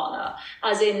with a partner,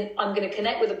 as in I'm going to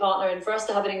connect with a partner, and for us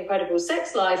to have an incredible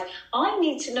sex life, I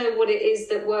need to know what it is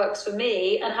that works for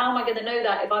me. And how am I going to know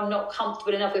that if I'm not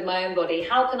comfortable enough with my own body?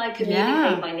 How can I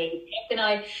communicate my needs? How can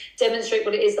I demonstrate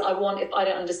what it is that I want if I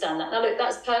don't understand that? Now, look,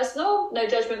 that's personal, no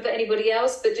judgment for anybody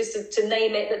else, but just to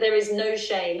name it, that there is no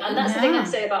shame. And that's the thing I'd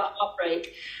say about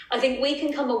heartbreak. I think we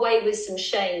can come away with some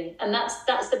shame, and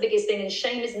that's the biggest thing. And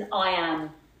shame is an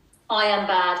I am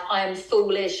bad, I am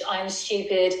foolish, I am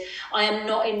stupid, I am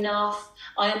not enough,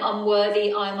 I am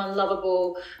unworthy, I am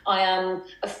unlovable, I am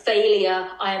a failure,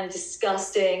 I am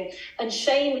disgusting. And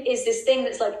shame is this thing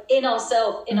that's like in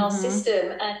ourselves, in our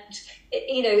system. And,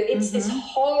 you know, it's this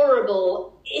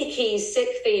horrible, icky, sick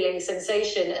feeling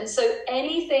sensation. And so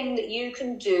anything that you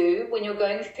can do when you're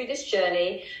going through this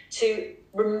journey to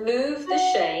remove the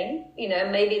shame, you know,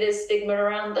 maybe there's stigma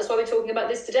around, that's why we're talking about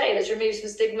this today. Let's remove some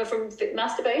stigma from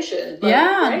masturbation. Like,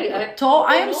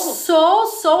 I am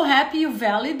so happy you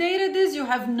validated this. You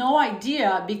have no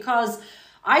idea, because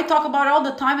I talk about it all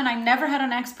the time and I never had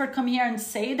an expert come here and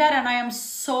say that. And I am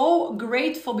so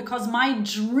grateful, because my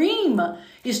dream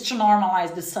is to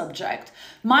normalize the subject.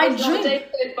 My dream.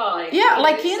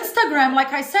 Like Instagram,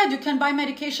 like I said, you can buy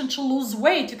medication to lose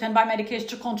weight. You can buy medication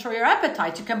to control your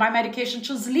appetite. You can buy medication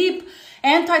to sleep,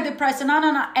 antidepressant,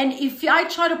 And if I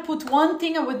try to put one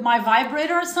thing with my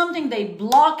vibrator or something, they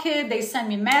block it. They send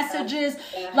me messages.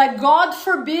 Like, God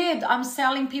forbid I'm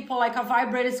selling people like a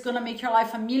vibrator is going to make your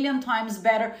life 1,000,000 times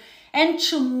better. And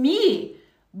to me,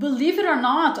 believe it or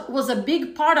not, was a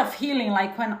big part of healing.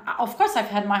 Like when, of course, I've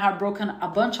had my heart broken a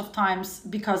bunch of times,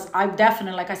 because I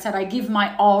definitely, like I said, I give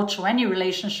my all to any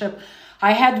relationship.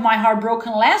 I had my heart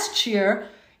broken last year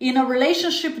in a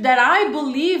relationship that I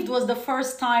believed was the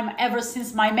first time ever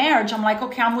since my marriage. I'm like,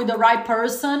 okay, I'm with the right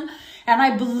person. And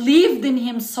I believed in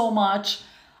him so much.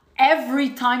 Every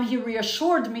time he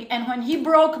reassured me. And when he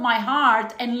broke my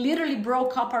heart and literally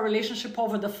broke up our relationship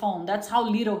over the phone, that's how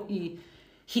little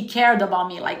he cared about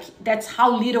me. Like, that's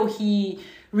how little he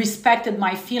respected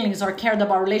my feelings or cared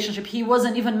about relationship. He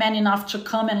wasn't even man enough to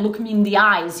come and look me in the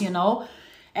eyes, you know.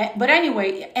 But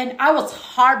anyway, and I was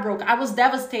heartbroken. I was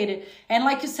devastated. And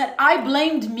like you said, I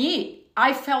blamed me.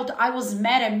 I felt I was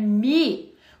mad at me.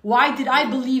 Why did I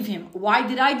believe him? Why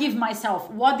did I give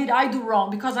myself? What did I do wrong?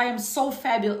 Because I am so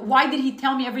fabulous. Why did he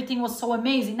tell me everything was so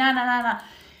amazing? Nah.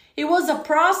 It was a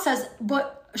process. But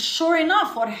sure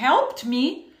enough, what helped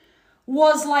me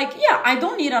was like, yeah, I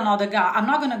don't need another guy. I'm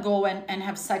not going to go and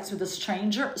have sex with a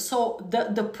stranger. So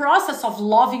the process of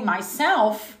loving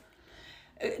myself,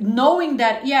 knowing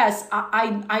that, yes,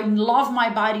 I love my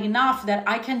body enough that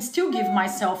I can still give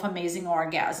myself amazing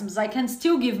orgasms. I can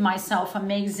still give myself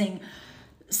amazing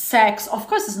sex. Of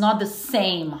course, it's not the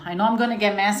same. I know I'm going to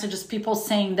get messages, people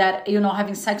saying that, you know,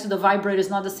 having sex with a vibrator is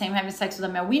not the same having sex with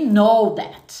a man. We know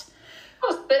that.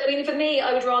 But I mean, for me,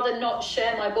 I would rather not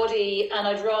share my body, and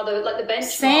I'd rather, like, the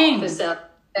benchmark for self.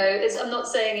 You know, I'm not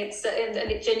saying it's, and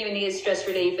it genuinely is stress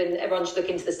relief, and everyone should look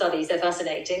into the studies. They're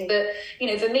fascinating. But, you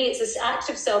know, for me, it's this act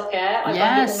of self-care. I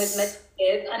find it almost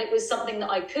and it was something that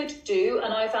I could do,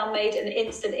 and I found made an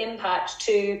instant impact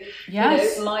to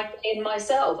Yes. in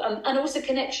myself, and also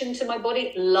connection to my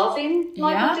body, loving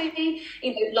my body,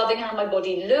 loving how my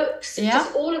body looks,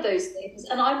 just all of those things.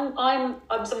 And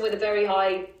I'm someone with a very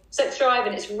high sex drive,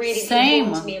 and it's really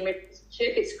important to me in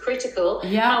relationship. It's critical.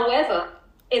 However,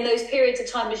 in those periods of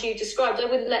time, as you described, I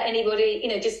wouldn't let anybody,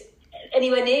 just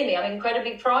anywhere near me. I'm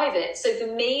incredibly private. So for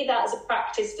me, that as a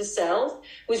practice for self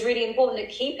was really important, at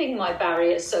keeping my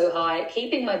barriers so high,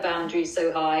 keeping my boundaries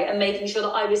so high, and making sure that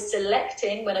I was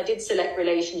selecting, when I did select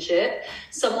relationship,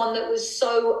 someone that was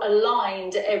so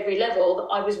aligned at every level that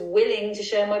I was willing to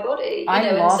share my body.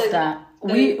 I love that.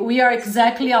 We are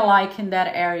exactly alike in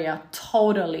that area,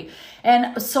 totally.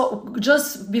 And so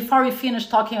just before we finish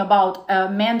talking about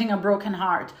mending a broken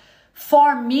heart,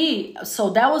 for me, so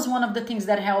that was one of the things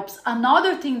that helps.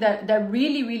 Another thing that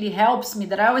really, really helps me,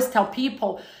 that I always tell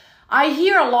people, I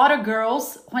hear a lot of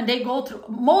girls when they go through,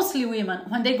 mostly women,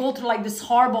 when they go through like this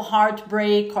horrible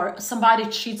heartbreak or somebody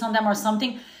cheats on them or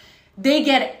something, they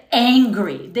get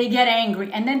angry.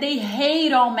 And then they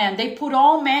hate all men. They put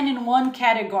all men in one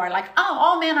category, like, oh,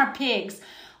 all men are pigs.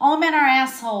 All men are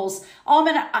assholes. All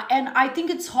men are, and I think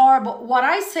it's horrible. What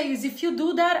I say is, if you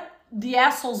do that, the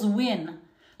assholes win.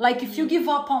 Like, if you give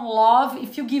up on love,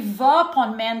 if you give up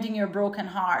on mending your broken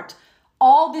heart,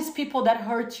 all these people that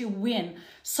hurt you win.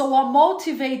 So what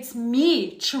motivates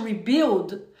me to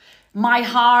rebuild my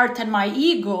heart and my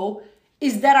ego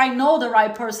is that I know the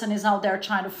right person is out there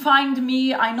trying to find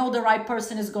me. I know the right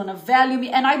person is going to value me.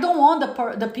 And I don't want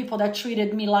the people that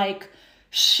treated me like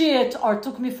shit or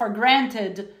took me for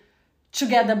granted to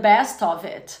get the best of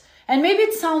it. And maybe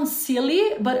it sounds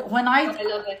silly, but when I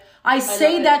love it. I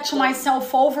say that to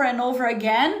myself over and over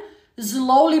again,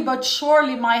 slowly but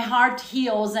surely my heart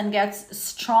heals and gets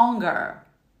stronger.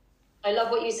 I love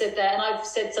what you said there, and I've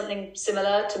said something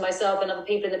similar to myself and other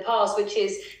people in the past, which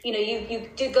is, you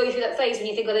do go through that phase when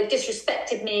you think, oh, they've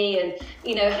disrespected me,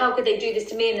 and, how could they do this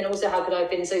to me? And then also, how could I have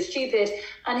been so stupid?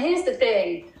 And here's the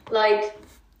thing, like,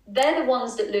 they're the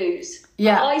ones that lose.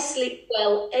 Yeah. I sleep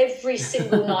well every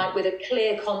single night with a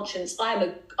clear conscience.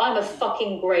 I'm a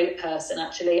fucking great person,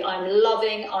 actually. I'm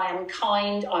loving, I am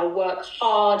kind, I work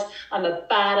hard, I'm a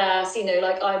badass,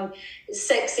 I'm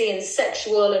sexy and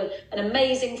sexual and an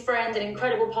amazing friend, an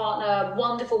incredible partner,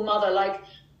 wonderful mother. Like,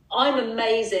 I'm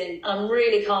amazing, I'm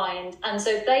really kind. And so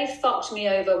if they fucked me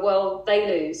over, well, they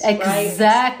lose.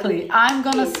 Exactly. Right? I'm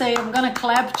gonna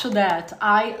clap to that.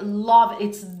 I love it.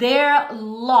 It's their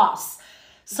loss.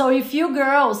 So if you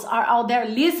girls are out there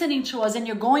listening to us and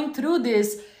you're going through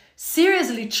this,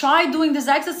 seriously, try doing this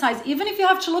exercise. Even if you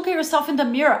have to look at yourself in the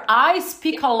mirror. I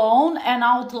speak alone and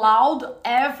out loud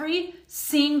every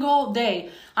single day.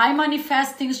 I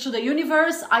manifest things to the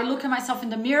universe. I look at myself in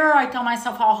the mirror. I tell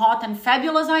myself how hot and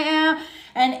fabulous I am.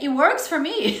 And it works for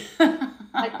me.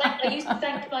 I used to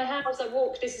thank my house.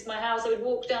 This is my house. I would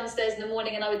walk downstairs in the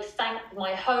morning and I would thank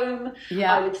my home.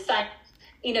 Yeah. I would thank,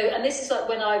 and this is like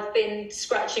when I've been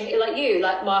scratching, like you,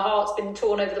 like my heart's been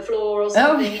torn over the floor or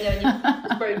something, and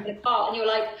you're broken apart. And you're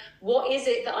like, what is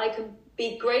it that I can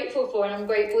be grateful for? And I'm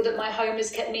grateful that my home has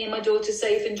kept me and my daughter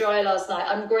safe and dry last night.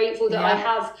 I'm grateful that I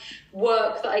have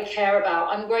work that I care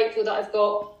about. I'm grateful that I've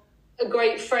got a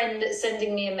great friend that's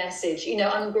sending me a message.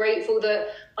 I'm grateful that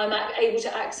I'm able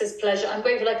to access pleasure. I'm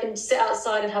grateful I can sit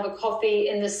outside and have a coffee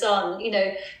in the sun.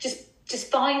 Just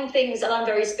find things, and I'm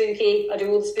very spooky. I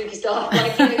do all the spooky stuff.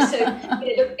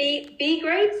 But be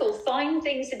grateful. Find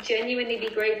things to genuinely be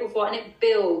grateful for, and it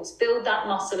build that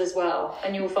muscle as well.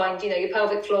 And you'll find, your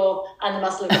pelvic floor and the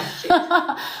muscle of gratitude.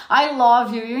 I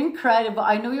love you. You're incredible.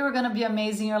 I knew you were going to be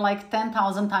amazing. You're like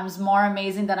 10,000 times more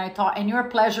amazing than I thought. And you're a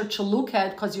pleasure to look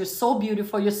at because you're so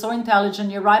beautiful. You're so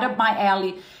intelligent. You're right up my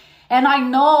alley. And I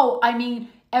know,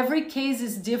 every case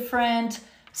is different.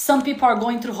 Some people are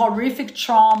going through horrific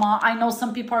trauma. I know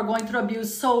some people are going through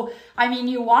abuse. So,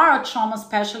 you are a trauma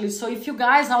specialist. So if you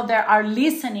guys out there are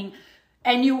listening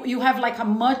and you have like a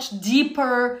much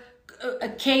deeper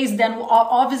case than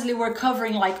obviously we're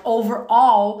covering like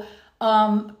overall,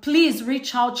 please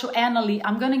reach out to Annalie.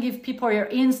 I'm going to give people your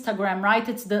Instagram, right?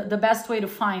 It's the best way to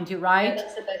find you, right? Yeah,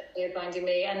 that's the best way of finding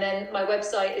me. And then my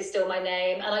website is still my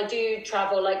name. And I do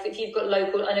travel, like if you've got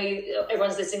local, I know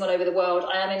everyone's listening all over the world.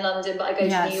 I am in London, but I go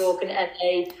to New York and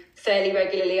LA fairly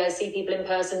regularly. I see people in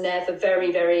person there for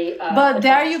very, very... but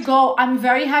there you go. I'm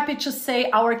very happy to say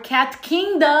our cat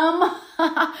kingdom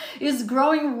is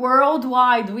growing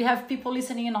worldwide. We have people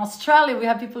listening in Australia. We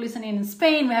have people listening in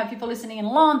Spain. We have people listening in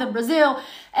London, Brazil,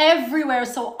 everywhere.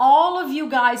 So all of you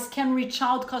guys can reach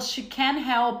out because she can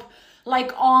help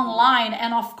like online.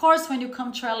 And of course, when you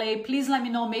come to LA, please let me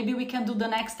know. Maybe we can do the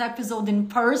next episode in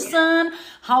person.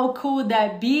 How cool would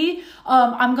that be?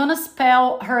 I'm gonna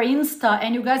spell her Insta,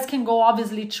 and you guys can go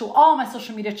obviously to all my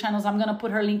social media channels. I'm gonna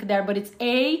put her link there, but it's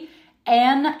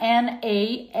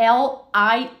ANNALIE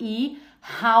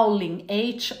Howling, HOWLING,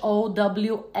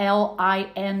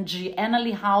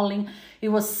 Annalie Howling. It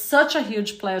was such a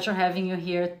huge pleasure having you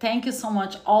here. Thank you so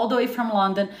much, all the way from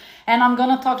London. And I'm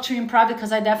gonna talk to you in private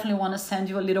because I definitely want to send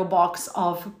you a little box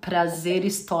of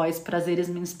prazeres toys. Prazeres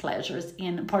means pleasures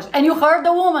in Portuguese. And you heard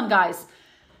the woman, guys.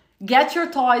 Get your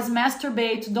toys,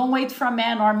 masturbate. Don't wait for a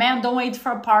man, or man, don't wait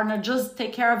for a partner. Just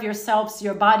take care of yourselves,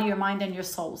 your body, your mind, and your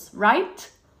souls, right?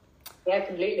 Yeah,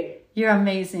 completely. You're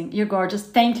amazing. You're gorgeous.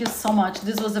 Thank you so much.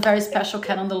 This was a very special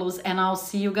Cat on the Loose, and I'll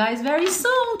see you guys very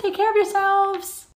soon. Take care of yourselves.